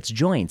nature at its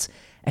joints,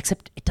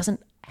 except it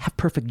doesn't have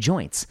perfect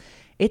joints.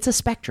 It's a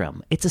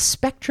spectrum. It's a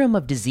spectrum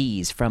of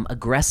disease from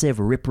aggressive,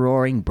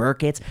 rip-roaring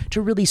Burkitt's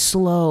to really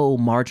slow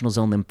marginal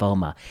zone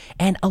lymphoma.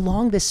 And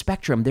along this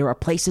spectrum, there are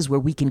places where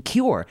we can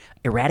cure,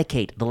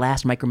 eradicate the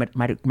last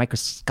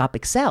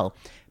microscopic cell,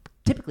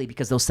 typically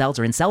because those cells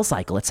are in cell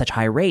cycle at such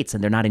high rates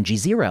and they're not in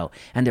G0.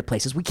 And they're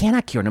places we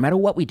cannot cure no matter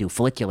what we do.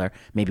 Follicular,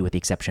 maybe with the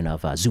exception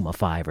of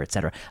Zuma-5 or et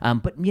cetera.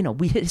 But,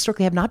 we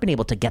historically have not been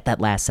able to get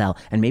that last cell.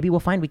 And maybe we'll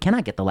find we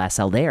cannot get the last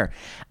cell there.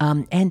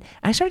 And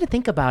I started to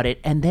think about it.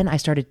 And then I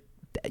started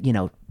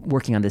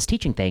working on this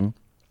teaching thing.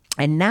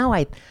 And now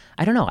I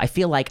don't know, I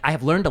feel like I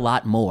have learned a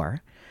lot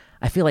more.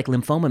 I feel like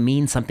lymphoma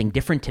means something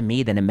different to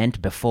me than it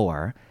meant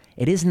before.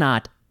 It is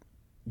not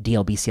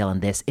DLBCL in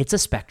this, it's a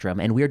spectrum,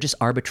 and we're just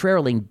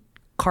arbitrarily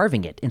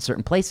carving it in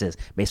certain places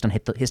based on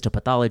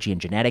histopathology and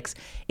genetics.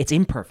 It's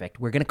imperfect.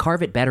 We're going to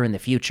carve it better in the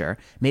future.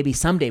 Maybe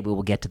someday we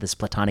will get to this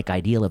platonic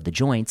ideal of the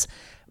joints.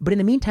 But in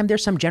the meantime,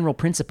 there's some general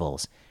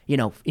principles.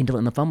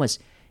 Indolent lymphomas,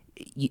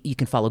 you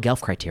can follow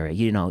Guelph criteria.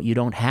 You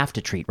don't have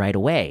to treat right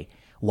away.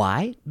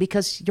 Why?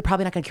 Because you're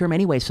probably not going to cure them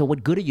anyway. So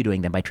what good are you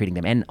doing them by treating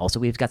them? And also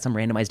we've got some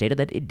randomized data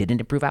that it didn't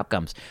improve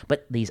outcomes.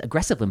 But these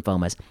aggressive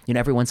lymphomas,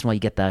 every once in a while you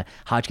get the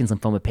Hodgkin's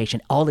lymphoma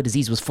patient, all the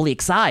disease was fully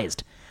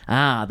excised.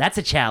 That's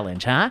a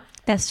challenge, huh?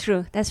 That's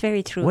true. That's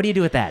very true. What do you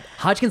do with that?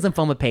 Hodgkin's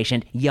lymphoma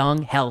patient,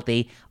 young,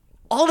 healthy,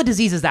 all the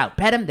disease is out.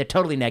 Pet them, they're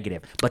totally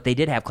negative. But they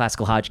did have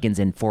classical Hodgkin's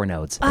in 4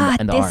 nodes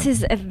in the arm. This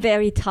is a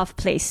very tough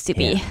place to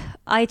be. Yeah.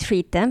 I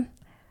treat them.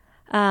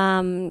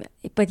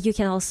 But you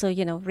can also,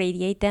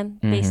 radiate them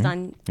based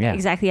on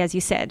exactly as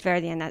you said, where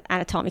the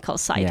anatomical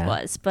site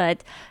was.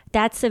 But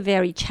that's a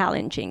very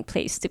challenging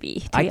place to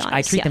be honest.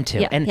 I treat them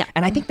too. And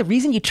I think the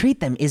reason you treat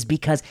them is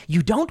because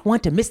you don't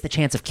want to miss the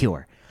chance of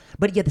cure.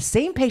 But yet the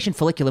same patient,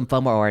 follicular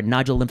lymphoma or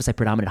nodular lymphocyte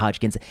predominant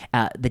Hodgkin's,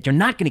 that you're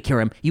not going to cure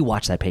him, you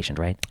watch that patient,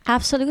 right?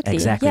 Absolutely.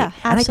 Exactly. Yeah,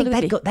 absolutely.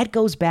 And I think that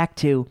goes back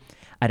to,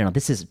 I don't know,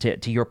 this is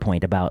to your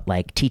point about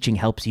like teaching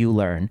helps you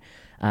learn.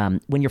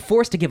 When you're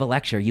forced to give a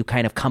lecture, you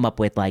kind of come up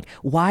with like,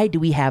 why do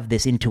we have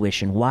this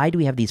intuition? Why do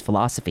we have these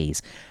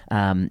philosophies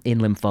in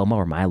lymphoma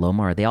or myeloma?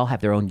 Or they all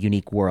have their own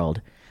unique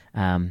world.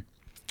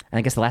 And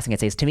I guess the last thing I'd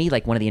say is, to me,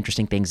 like one of the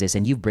interesting things is,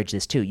 and you've bridged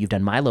this too, you've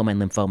done myeloma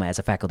and lymphoma as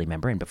a faculty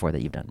member, and before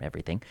that you've done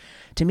everything.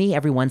 To me,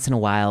 every once in a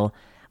while,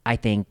 I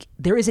think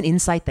there is an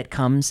insight that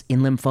comes in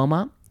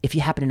lymphoma if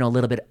you happen to know a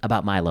little bit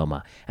about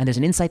myeloma. And there's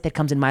an insight that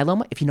comes in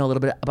myeloma if you know a little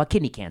bit about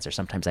kidney cancer,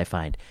 sometimes I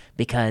find,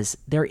 because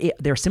there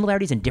are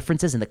similarities and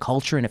differences in the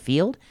culture in a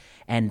field.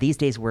 And these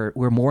days we're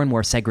more and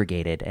more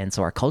segregated. And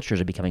so our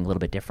cultures are becoming a little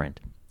bit different.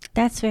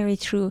 That's very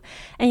true.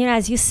 And,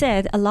 as you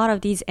said, a lot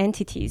of these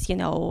entities,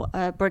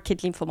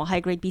 Burkitt lymphoma,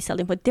 high-grade B-cell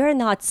lymphoma, they're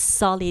not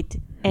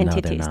solid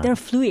entities. No, they're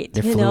fluid.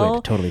 They're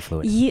fluid, totally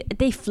fluid.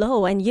 They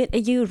flow. And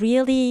you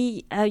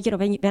really,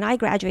 when I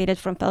graduated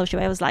from fellowship,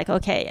 I was like,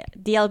 okay,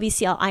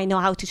 DLBCL, I know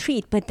how to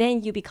treat. But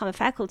then you become a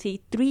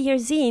faculty. 3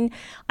 years in,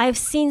 I've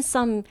seen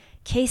some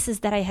cases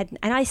that I had,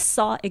 and I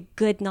saw a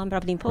good number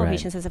of lymphoma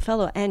patients as a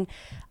fellow, and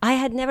I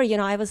had never,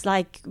 I was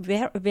like,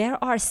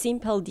 where are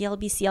simple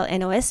DLBCL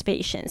NOS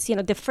patients?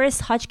 The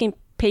first Hodgkin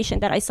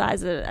patient that I saw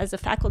as a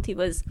faculty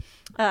was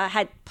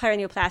had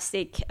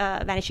paraneoplastic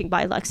vanishing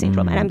bile duct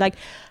syndrome. And I'm like,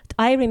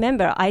 I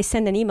remember I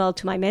sent an email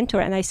to my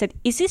mentor and I said,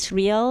 is this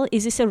real?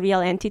 Is this a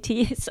real entity?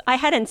 So I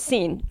hadn't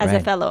seen as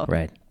a fellow.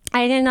 Right.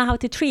 I didn't know how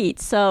to treat.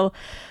 So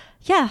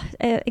yeah,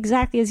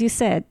 exactly as you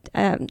said,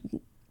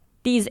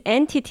 these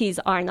entities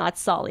are not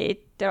solid.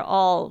 They're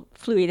all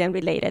fluid and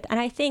related. And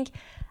I think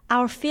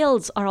our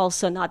fields are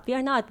also not, we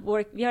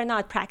are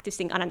not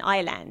practicing on an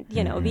island.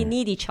 You know, we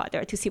need each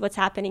other to see what's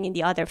happening in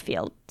the other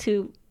field,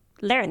 to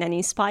learn and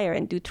inspire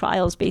and do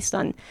trials based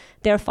on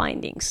their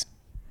findings.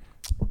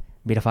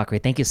 Bita Fakhri,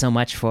 thank you so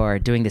much for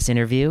doing this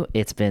interview.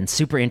 It's been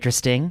super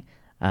interesting.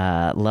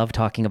 Love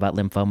talking about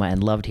lymphoma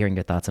and loved hearing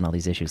your thoughts on all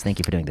these issues. Thank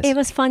you for doing this. It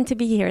was fun to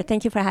be here.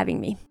 Thank you for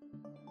having me.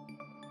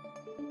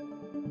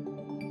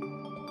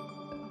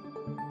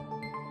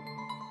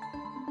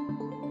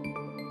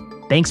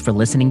 Thanks for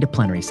listening to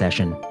Plenary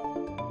Session.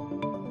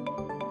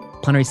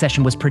 Plenary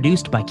Session was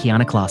produced by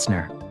Kiana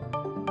Klossner.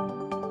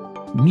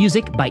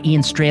 Music by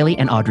Ian Straley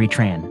and Audrey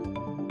Tran.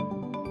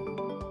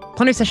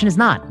 Plenary Session is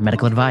not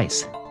medical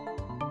advice.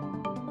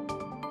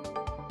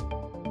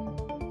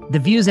 The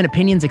views and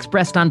opinions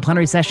expressed on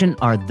Plenary Session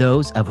are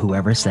those of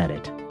whoever said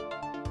it.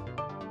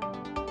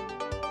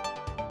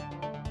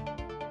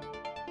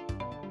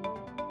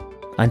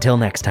 Until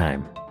next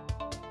time.